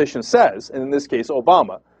politician says, and in this case,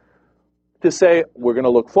 Obama, to say, we're going to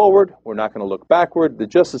look forward, we're not going to look backward. The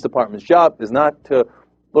Justice Department's job is not to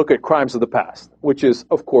look at crimes of the past, which is,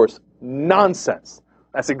 of course, nonsense.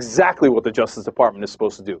 That's exactly what the Justice Department is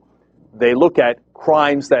supposed to do. They look at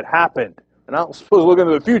crimes that happened. They're not supposed to look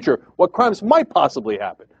into the future, what crimes might possibly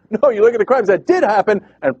happen. No, you look at the crimes that did happen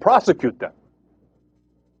and prosecute them.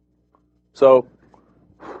 So,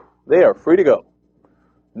 they are free to go.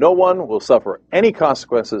 No one will suffer any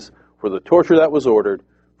consequences for the torture that was ordered,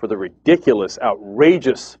 for the ridiculous,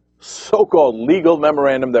 outrageous, so-called legal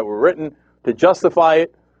memorandum that were written to justify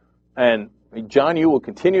it. And John Yoo will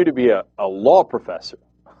continue to be a law professor.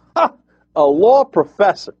 Ha! A law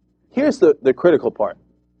professor. Here's the critical part.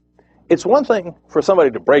 It's one thing for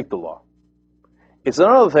somebody to break the law. It's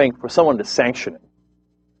another thing for someone to sanction it.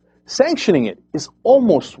 Sanctioning it is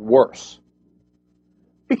almost worse.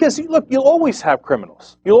 Because, look, you'll always have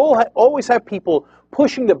criminals. You'll always have people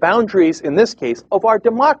pushing the boundaries, in this case, of our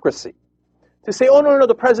democracy. To say, oh, no,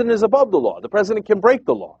 the president is above the law. The president can break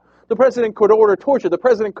the law. The president could order torture. The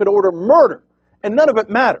president could order murder. And none of it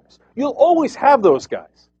matters. You'll always have those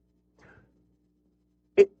guys.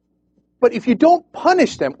 But if you don't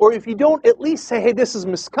punish them, or if you don't at least say, hey, this is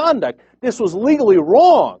misconduct, this was legally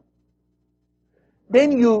wrong,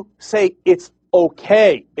 then you say it's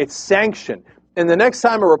okay, it's sanctioned. And the next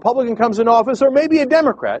time a Republican comes in office, or maybe a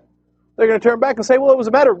Democrat, they're going to turn back and say, well, it was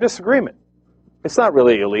a matter of disagreement. It's not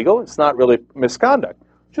really illegal. It's not really misconduct.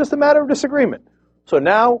 It's just a matter of disagreement. So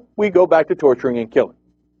now we go back to torturing and killing.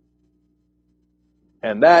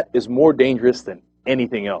 And that is more dangerous than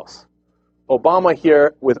anything else. Obama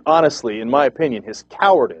here, with honestly, in my opinion, his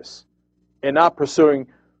cowardice in not pursuing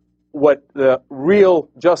what the real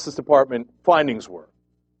Justice Department findings were,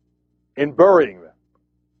 in burying them,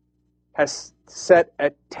 has set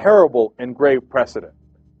a terrible and grave precedent.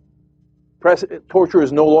 torture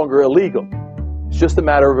is no longer illegal. It's just a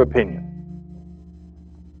matter of opinion.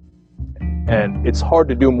 And it's hard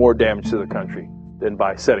to do more damage to the country than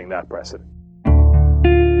by setting that precedent.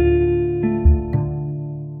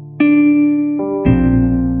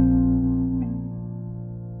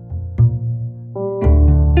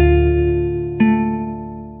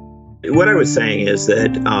 What I was saying is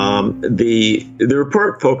that the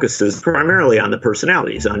report focuses primarily on the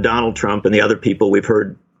personalities, on Donald Trump and the other people we've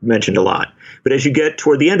heard mentioned a lot. But as you get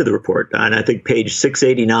toward the end of the report, on I think page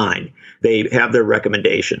 689, they have their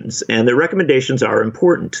recommendations. And their recommendations are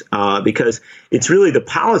important because it's really the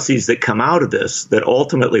policies that come out of this that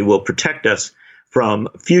ultimately will protect us from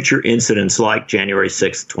future incidents like January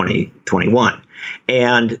 6th, 2021.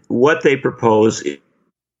 And what they propose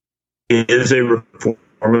is a reform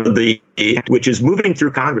of which is moving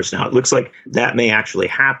through Congress now. It looks like that may actually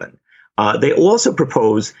happen. They also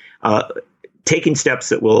propose taking steps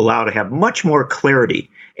that will allow to have much more clarity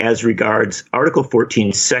as regards Article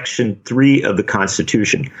 14, Section 3 of the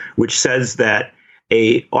Constitution, which says that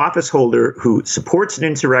a office holder who supports an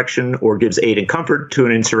insurrection or gives aid and comfort to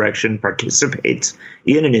an insurrection, participates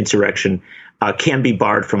in an insurrection, can be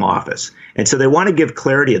barred from office. And so they want to give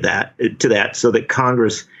clarity to that so that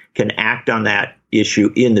Congress can act on that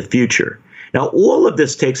issue in the future. Now, all of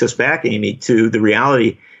this takes us back, Amy, to the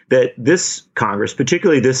reality that this Congress,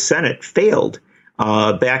 particularly this Senate, failed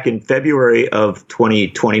back in February of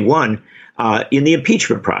 2021 in the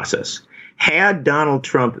impeachment process. Had Donald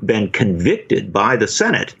Trump been convicted by the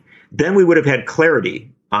Senate, then we would have had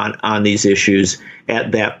clarity on these issues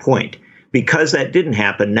at that point. Because that didn't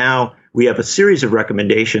happen, now we have a series of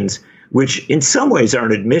recommendations which in some ways are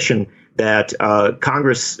an admission that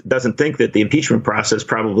Congress doesn't think that the impeachment process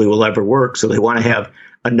probably will ever work, so they want to have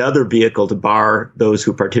another vehicle to bar those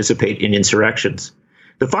who participate in insurrections.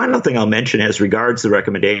 The final thing I'll mention as regards the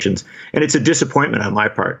recommendations, and it's a disappointment on my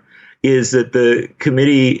part, is that the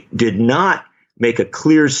committee did not make a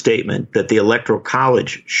clear statement that the Electoral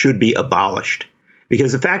College should be abolished.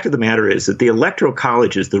 Because the fact of the matter is that the Electoral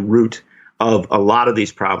College is the root of a lot of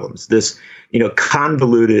these problems. This,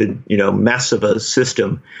 convoluted, mess of a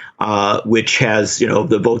system, which has,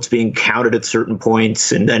 the votes being counted at certain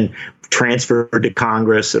points and then transferred to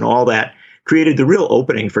Congress and all that, created the real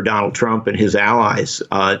opening for Donald Trump and his allies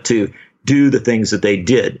to do the things that they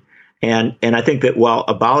did. And I think that while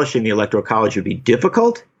abolishing the Electoral College would be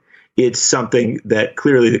difficult, it's something that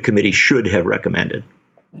clearly the committee should have recommended.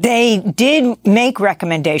 They did make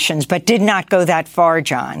recommendations, but did not go that far,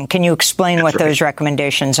 John. Can you explain what those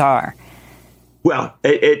recommendations are? Well,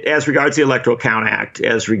 as regards the Electoral Count Act,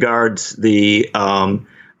 as regards the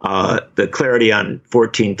clarity on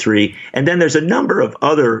 14.3, and then there's a number of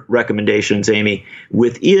other recommendations, Amy,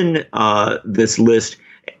 within this list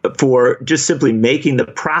for just simply making the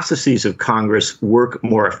processes of Congress work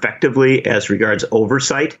more effectively as regards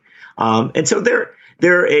oversight. And so they're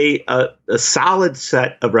a solid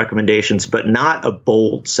set of recommendations, but not a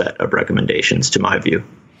bold set of recommendations, to my view.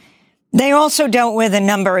 They also dealt with a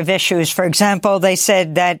number of issues. For example, they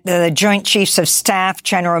said that the Joint Chiefs of Staff,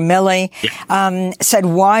 General Milley, said,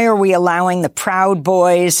 why are we allowing the Proud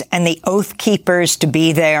Boys and the Oath Keepers to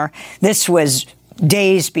be there? This was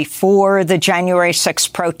days before the January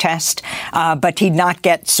 6th protest, but he did not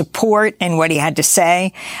get support in what he had to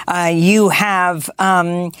say. You have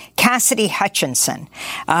Cassidy Hutchinson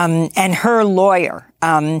and her lawyer.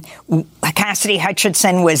 Cassidy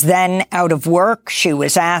Hutchinson was then out of work. She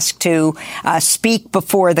was asked to speak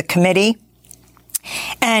before the committee.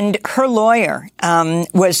 And her lawyer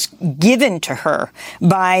was given to her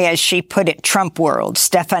by, as she put it, Trump World,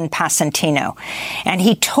 Stefan Passantino. And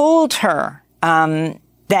he told her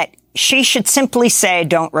that she should simply say, I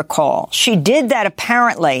don't recall. She did that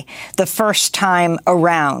apparently the first time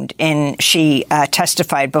around, and she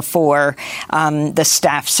testified before the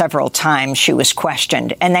staff several times. She was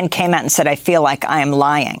questioned and then came out and said, I feel like I am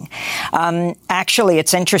lying. Actually,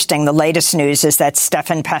 it's interesting. The latest news is that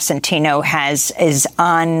Stefan Passantino is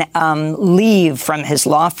on leave from his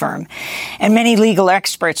law firm. And many legal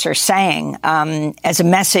experts are saying, as a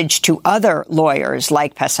message to other lawyers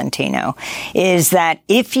like Passantino, is that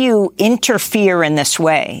if you interfere in this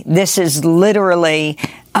way, this is literally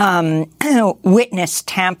witness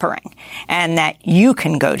tampering, and that you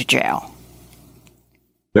can go to jail.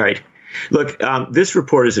 Right. Look, this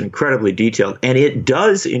report is incredibly detailed, and it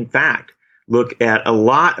does, in fact, look at a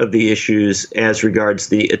lot of the issues as regards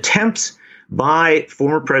the attempts by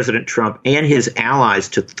former President Trump and his allies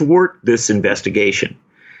to thwart this investigation.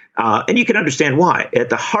 And you can understand why.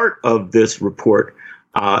 At the heart of this report,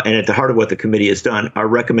 and at the heart of what the committee has done, are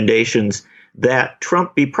recommendations that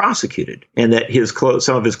Trump be prosecuted and that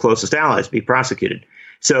some of his closest allies be prosecuted.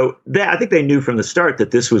 So I think they knew from the start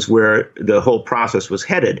that this was where the whole process was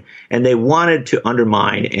headed, and they wanted to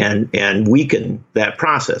undermine and weaken that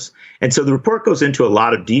process. And so the report goes into a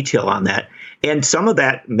lot of detail on that, and some of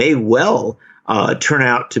that may well turn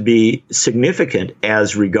out to be significant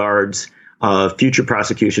as regards future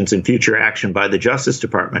prosecutions and future action by the Justice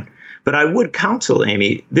Department. But I would counsel,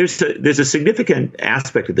 Amy, there's a significant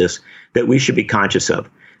aspect of this that we should be conscious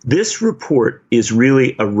of. This report is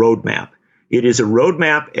really a roadmap. It is a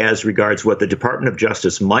roadmap as regards what the Department of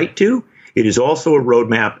Justice might do. It is also a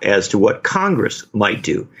roadmap as to what Congress might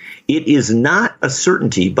do. It is not a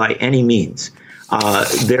certainty by any means.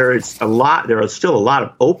 There are still a lot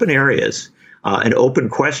of open areas and open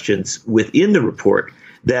questions within the report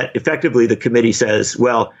that effectively the committee says,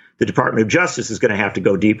 well, the Department of Justice is going to have to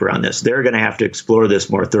go deeper on this. They're going to have to explore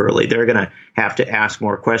this more thoroughly. They're going to have to ask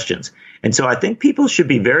more questions. And so I think people should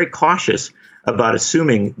be very cautious about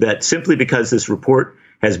assuming that simply because this report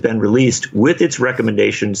has been released with its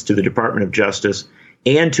recommendations to the Department of Justice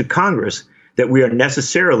and to Congress, that we are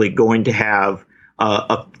necessarily going to have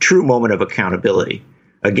a true moment of accountability.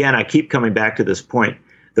 Again, I keep coming back to this point.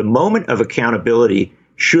 The moment of accountability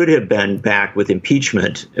should have been back with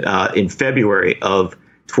impeachment in February of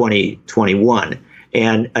 2021.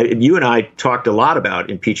 And you and I talked a lot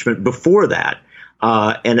about impeachment before that.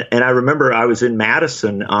 And I remember I was in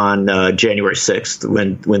Madison on January 6th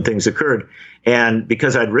when things occurred. And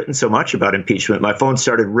because I'd written so much about impeachment, my phone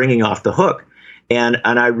started ringing off the hook. And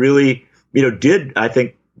I really, did, I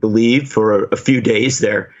think, believe for a few days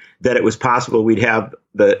there that it was possible we'd have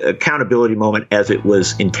the accountability moment as it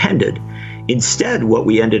was intended. Instead, what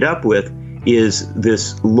we ended up with is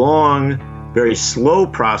this long, very slow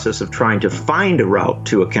process of trying to find a route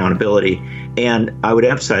to accountability. And I would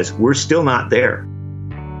emphasize, we're still not there.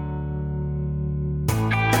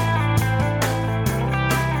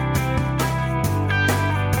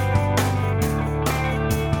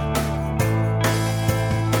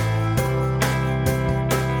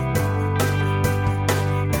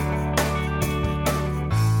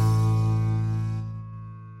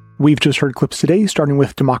 We've just heard clips today, starting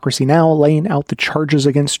with Democracy Now! Laying out the charges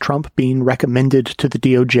against Trump being recommended to the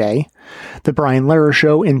DOJ. The Brian Lehrer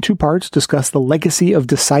Show, in 2 parts, discussed the legacy of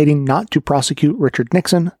deciding not to prosecute Richard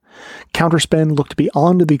Nixon. Counterspin looked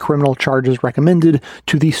beyond the criminal charges recommended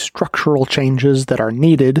to the structural changes that are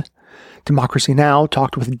needed. Democracy Now!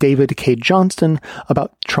 Talked with David K. Johnston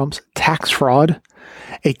about Trump's tax fraud.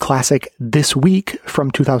 A classic This Week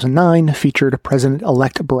from 2009 featured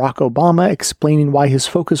President-elect Barack Obama explaining why his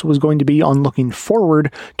focus was going to be on looking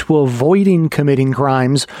forward to avoiding committing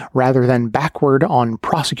crimes rather than backward on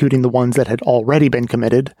prosecuting the ones that had already been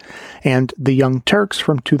committed. And The Young Turks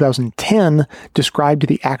from 2010 described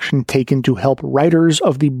the action taken to help writers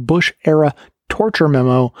of the Bush-era torture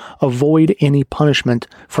memo avoid any punishment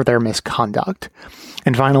for their misconduct.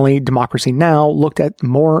 And finally, Democracy Now! Looked at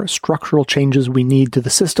more structural changes we need to the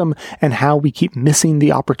system and how we keep missing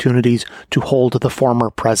the opportunities to hold the former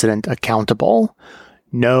president accountable.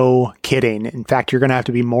 No kidding. In fact, you're going to have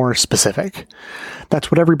to be more specific. That's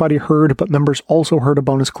what everybody heard, but members also heard a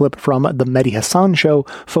bonus clip from the Mehdi Hasan Show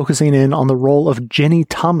focusing in on the role of Ginni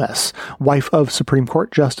Thomas, wife of Supreme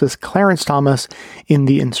Court Justice Clarence Thomas, in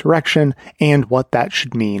the insurrection and what that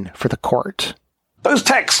should mean for the court. Those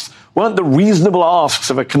texts weren't the reasonable asks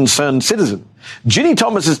of a concerned citizen. Ginni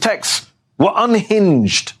Thomas's texts were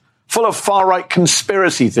unhinged, full of far-right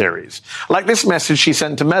conspiracy theories, like this message she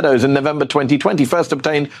sent to Meadows in November 2020, first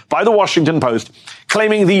obtained by the Washington Post,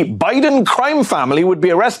 claiming the Biden crime family would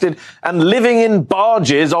be arrested and living in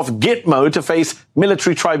barges off Gitmo to face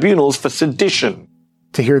military tribunals for sedition.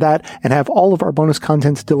 To hear that and have all of our bonus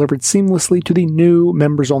content delivered seamlessly to the new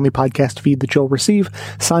members-only podcast feed that you'll receive,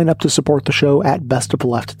 sign up to support the show at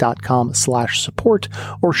bestofleft.com/support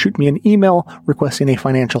or shoot me an email requesting a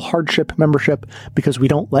financial hardship membership because we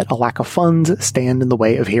don't let a lack of funds stand in the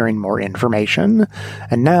way of hearing more information.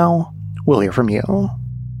 And now, we'll hear from you.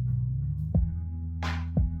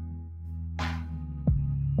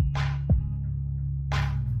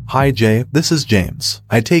 Hi Jay, this is James.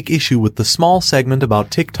 I take issue with the small segment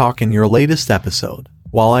about TikTok in your latest episode.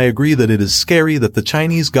 While I agree that it is scary that the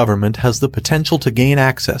Chinese government has the potential to gain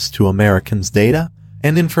access to Americans' data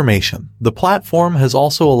and information, the platform has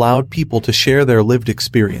also allowed people to share their lived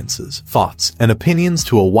experiences, thoughts, and opinions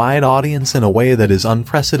to a wide audience in a way that is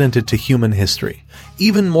unprecedented to human history,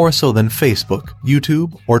 even more so than Facebook,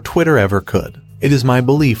 YouTube, or Twitter ever could. It is my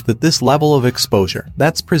belief that this level of exposure,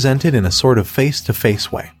 that's presented in a sort of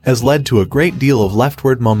face-to-face way, has led to a great deal of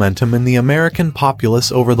leftward momentum in the American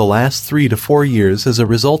populace over the last 3 to 4 years as a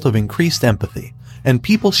result of increased empathy and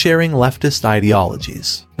people sharing leftist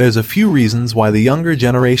ideologies. There's a few reasons why the younger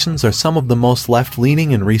generations are some of the most left-leaning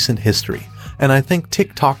in recent history, and I think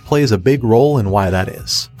TikTok plays a big role in why that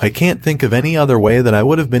is. I can't think of any other way that I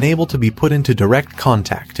would have been able to be put into direct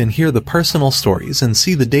contact and hear the personal stories and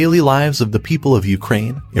see the daily lives of the people of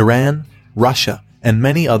Ukraine, Iran, Russia, and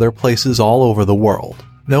many other places all over the world.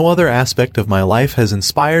 No other aspect of my life has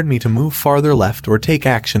inspired me to move farther left or take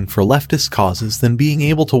action for leftist causes than being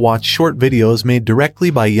able to watch short videos made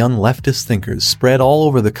directly by young leftist thinkers spread all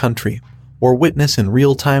over the country, or witness in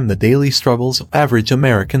real time the daily struggles of average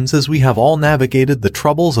Americans as we have all navigated the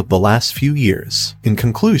troubles of the last few years. In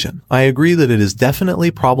conclusion, I agree that it is definitely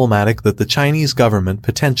problematic that the Chinese government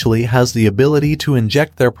potentially has the ability to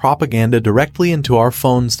inject their propaganda directly into our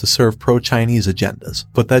phones to serve pro-Chinese agendas,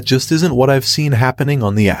 but that just isn't what I've seen happening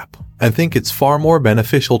on the app. I think it's far more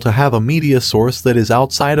beneficial to have a media source that is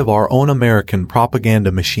outside of our own American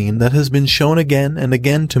propaganda machine that has been shown again and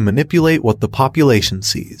again to manipulate what the population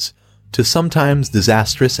sees, to sometimes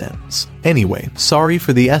disastrous ends. Anyway, sorry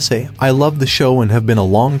for the essay. I love the show and have been a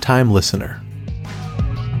long-time listener.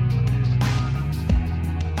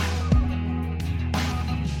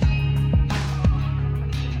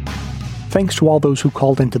 Thanks to all those who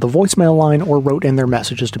called into the voicemail line or wrote in their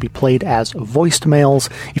messages to be played as voiced mails.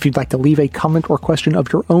 If you'd like to leave a comment or question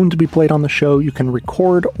of your own to be played on the show, you can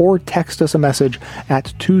record or text us a message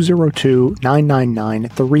at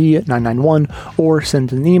 202-999-3991 or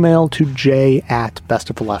send an email to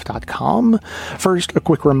j@bestoftheleft.com. First, a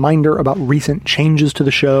quick reminder about recent changes to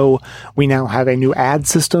the show. We now have a new ad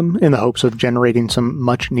system in the hopes of generating some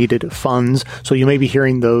much-needed funds, so you may be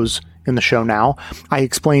hearing those in the show now. I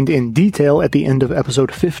explained in detail at the end of episode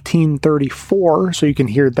 1534, so you can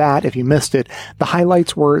hear that if you missed it. The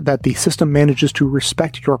highlights were that the system manages to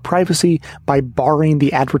respect your privacy by barring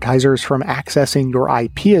the advertisers from accessing your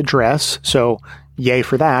IP address, so yay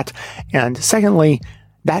for that. And secondly,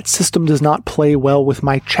 that system does not play well with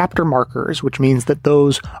my chapter markers, which means that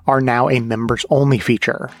those are now a members-only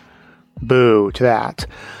feature. Boo to that.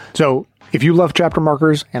 So if you love chapter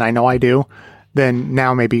markers, and I know I do, then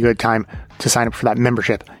now may be a good time to sign up for that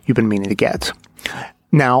membership you've been meaning to get.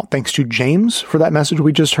 Now, thanks to James for that message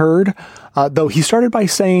we just heard, though he started by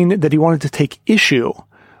saying that he wanted to take issue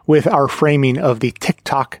with our framing of the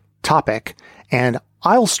TikTok topic, and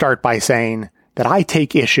I'll start by saying that I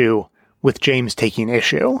take issue with James taking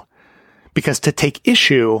issue, because to take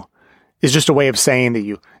issue is just a way of saying that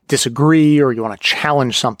you disagree or you want to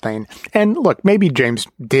challenge something. And look, maybe James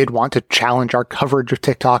did want to challenge our coverage of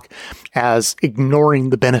TikTok as ignoring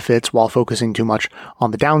the benefits while focusing too much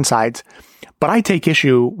on the downsides. But I take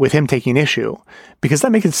issue with him taking issue because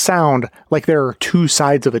that makes it sound like there are two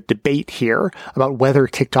sides of a debate here about whether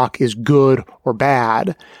TikTok is good or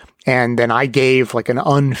bad. And then I gave like an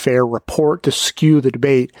unfair report to skew the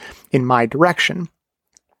debate in my direction.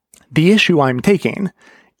 The issue I'm taking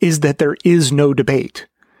is that there is no debate.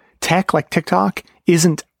 Tech like TikTok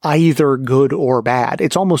isn't either good or bad.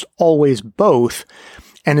 It's almost always both.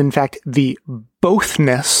 And in fact, the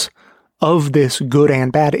bothness of this good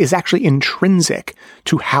and bad is actually intrinsic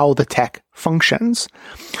to how the tech functions.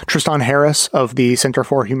 Tristan Harris of the Center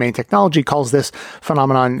for Humane Technology calls this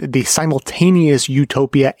phenomenon the simultaneous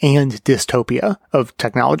utopia and dystopia of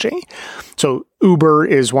technology. So Uber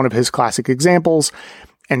is one of his classic examples.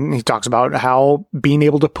 And he talks about how being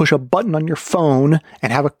able to push a button on your phone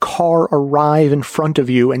and have a car arrive in front of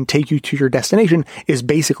you and take you to your destination is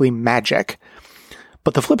basically magic.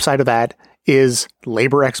 But the flip side of that is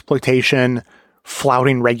labor exploitation,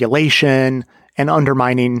 flouting regulation, and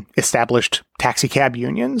undermining established taxi cab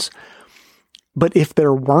unions. But if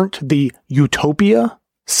there weren't the utopia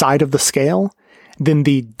side of the scale, then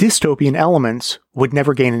the dystopian elements would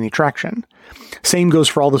never gain any traction. Same goes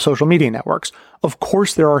for all the social media networks. Of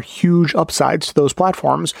course, there are huge upsides to those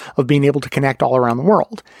platforms of being able to connect all around the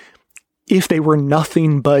world. If they were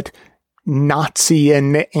nothing but Nazi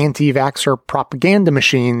and anti-vaxxer propaganda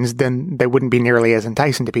machines, then they wouldn't be nearly as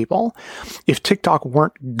enticing to people. If TikTok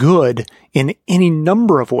weren't good in any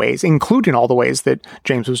number of ways, including all the ways that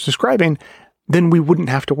James was describing, then we wouldn't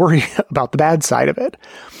have to worry about the bad side of it.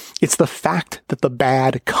 It's the fact that the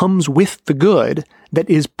bad comes with the good that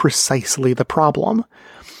is precisely the problem.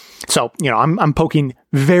 So, I'm poking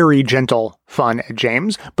very gentle fun at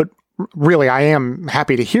James, but really I am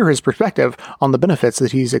happy to hear his perspective on the benefits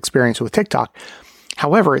that he's experienced with TikTok.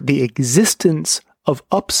 However, the existence of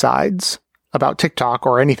upsides about TikTok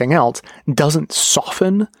or anything else doesn't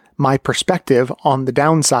soften my perspective on the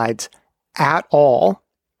downsides at all.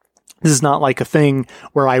 This is not like a thing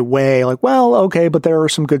where I weigh like, well, okay, but there are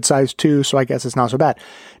some good sides too, so I guess it's not so bad.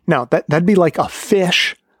 No, that'd be like a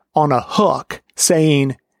fish on a hook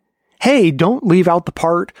saying, hey, don't leave out the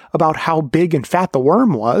part about how big and fat the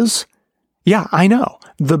worm was. Yeah, I know.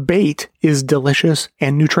 The bait is delicious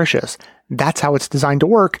and nutritious. That's how it's designed to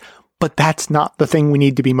work, but that's not the thing we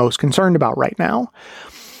need to be most concerned about right now.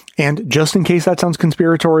 And just in case that sounds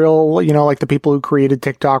conspiratorial, like the people who created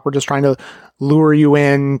TikTok were just trying to lure you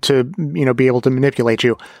in to, be able to manipulate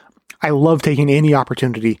you. I love taking any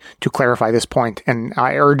opportunity to clarify this point, and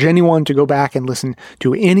I urge anyone to go back and listen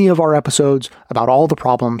to any of our episodes about all the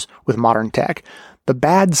problems with modern tech. The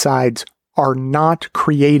bad sides are not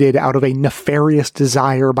created out of a nefarious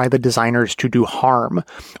desire by the designers to do harm.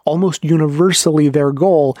 Almost universally, their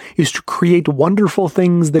goal is to create wonderful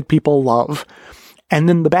things that people love. And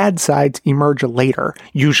then the bad sides emerge later,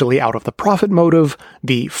 usually out of the profit motive,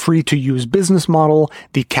 the free-to-use business model,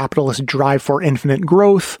 the capitalist drive for infinite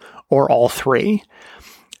growth, or all three.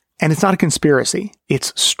 And it's not a conspiracy,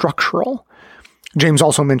 it's structural. James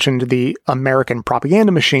also mentioned the American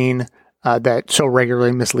propaganda machine that so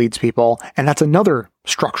regularly misleads people, and that's another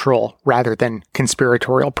structural rather than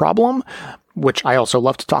conspiratorial problem, which I also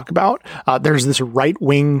love to talk about. There's this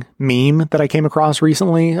right-wing meme that I came across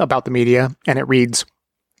recently about the media, and it reads,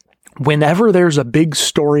 "Whenever there's a big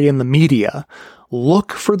story in the media,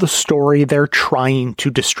 look for the story they're trying to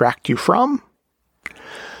distract you from."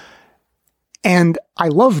 And I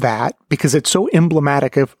love that because it's so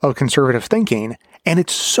emblematic of conservative thinking, and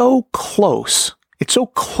it's so close. It's so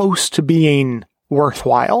close to being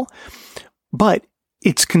worthwhile, but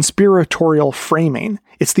it's conspiratorial framing.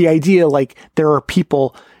 It's the idea like there are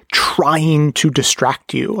people trying to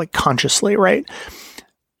distract you, like consciously, right?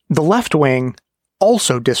 The left wing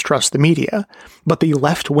also distrusts the media, but the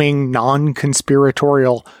left wing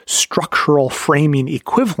non-conspiratorial structural framing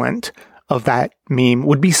equivalent of that meme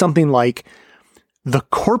would be something like, the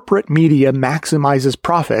corporate media maximizes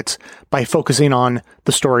profits by focusing on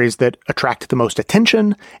the stories that attract the most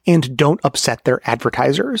attention and don't upset their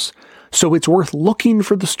advertisers. So it's worth looking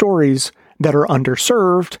for the stories that are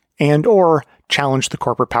underserved and or challenge the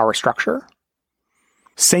corporate power structure.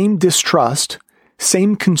 Same distrust,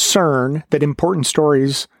 same concern that important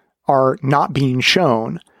stories are not being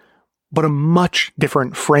shown, but a much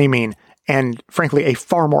different framing and, frankly, a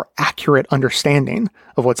far more accurate understanding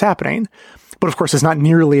of what's happening. But of course, it's not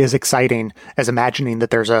nearly as exciting as imagining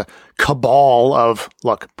that there's a cabal of,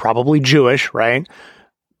 look, probably Jewish, right?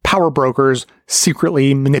 Power brokers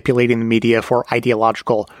secretly manipulating the media for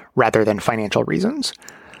ideological rather than financial reasons.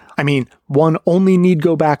 I mean, one only need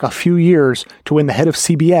go back a few years to when the head of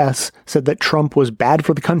CBS said that Trump was bad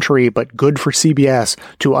for the country but good for CBS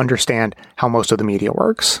to understand how most of the media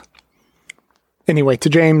works. Anyway, to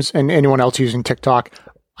James and anyone else using TikTok,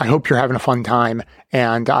 I hope you're having a fun time,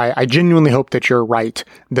 and I genuinely hope that you're right,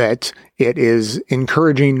 that it is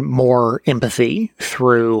encouraging more empathy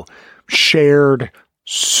through shared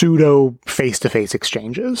pseudo face-to-face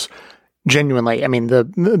exchanges. Genuinely, I mean,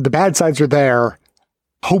 the bad sides are there.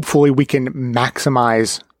 Hopefully we can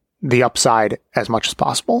maximize the upside as much as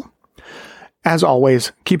possible. As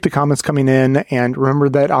always, keep the comments coming in, and remember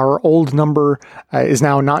that our old number is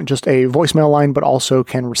now not just a voicemail line, but also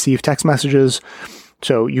can receive text messages.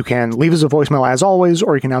 So you can leave us a voicemail as always,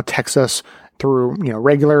 or you can now text us through,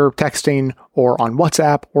 regular texting or on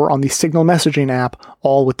WhatsApp or on the Signal messaging app,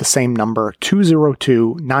 all with the same number,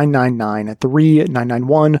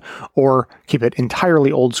 202-999-3991, or keep it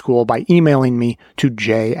entirely old school by emailing me to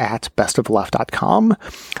j@bestofleft.com.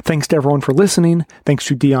 Thanks to everyone for listening. Thanks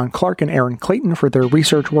to Dion Clark and Aaron Clayton for their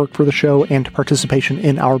research work for the show and participation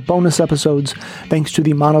in our bonus episodes. Thanks to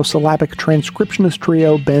the monosyllabic transcriptionist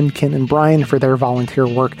trio, Ben, Ken, and Brian, for their volunteer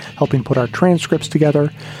work helping put our transcripts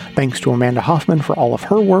together. Thanks to Amanda Hoffman for all of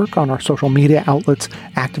her work on our social media outlets,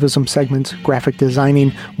 activism segments, graphic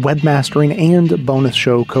designing, webmastering, and bonus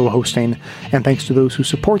show co-hosting. And thanks to those who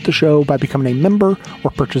support the show by becoming a member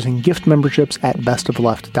or purchasing gift memberships at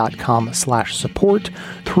bestofleft.com/support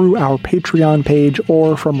through our Patreon page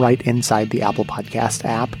or from right inside the Apple Podcast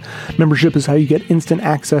app. Membership is how you get instant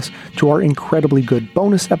access to our incredibly good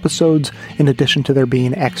bonus episodes, in addition to there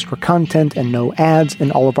being extra content and no ads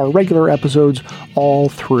in all of our regular episodes, all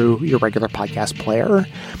through your regular podcast player.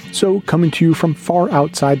 So, coming to you from far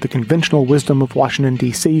outside the conventional wisdom of Washington,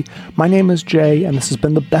 D.C., my name is Jay, and this has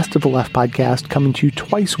been the Best of the Left podcast, coming to you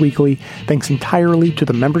twice weekly, thanks entirely to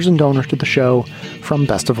the members and donors to the show from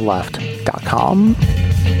bestofleft.com.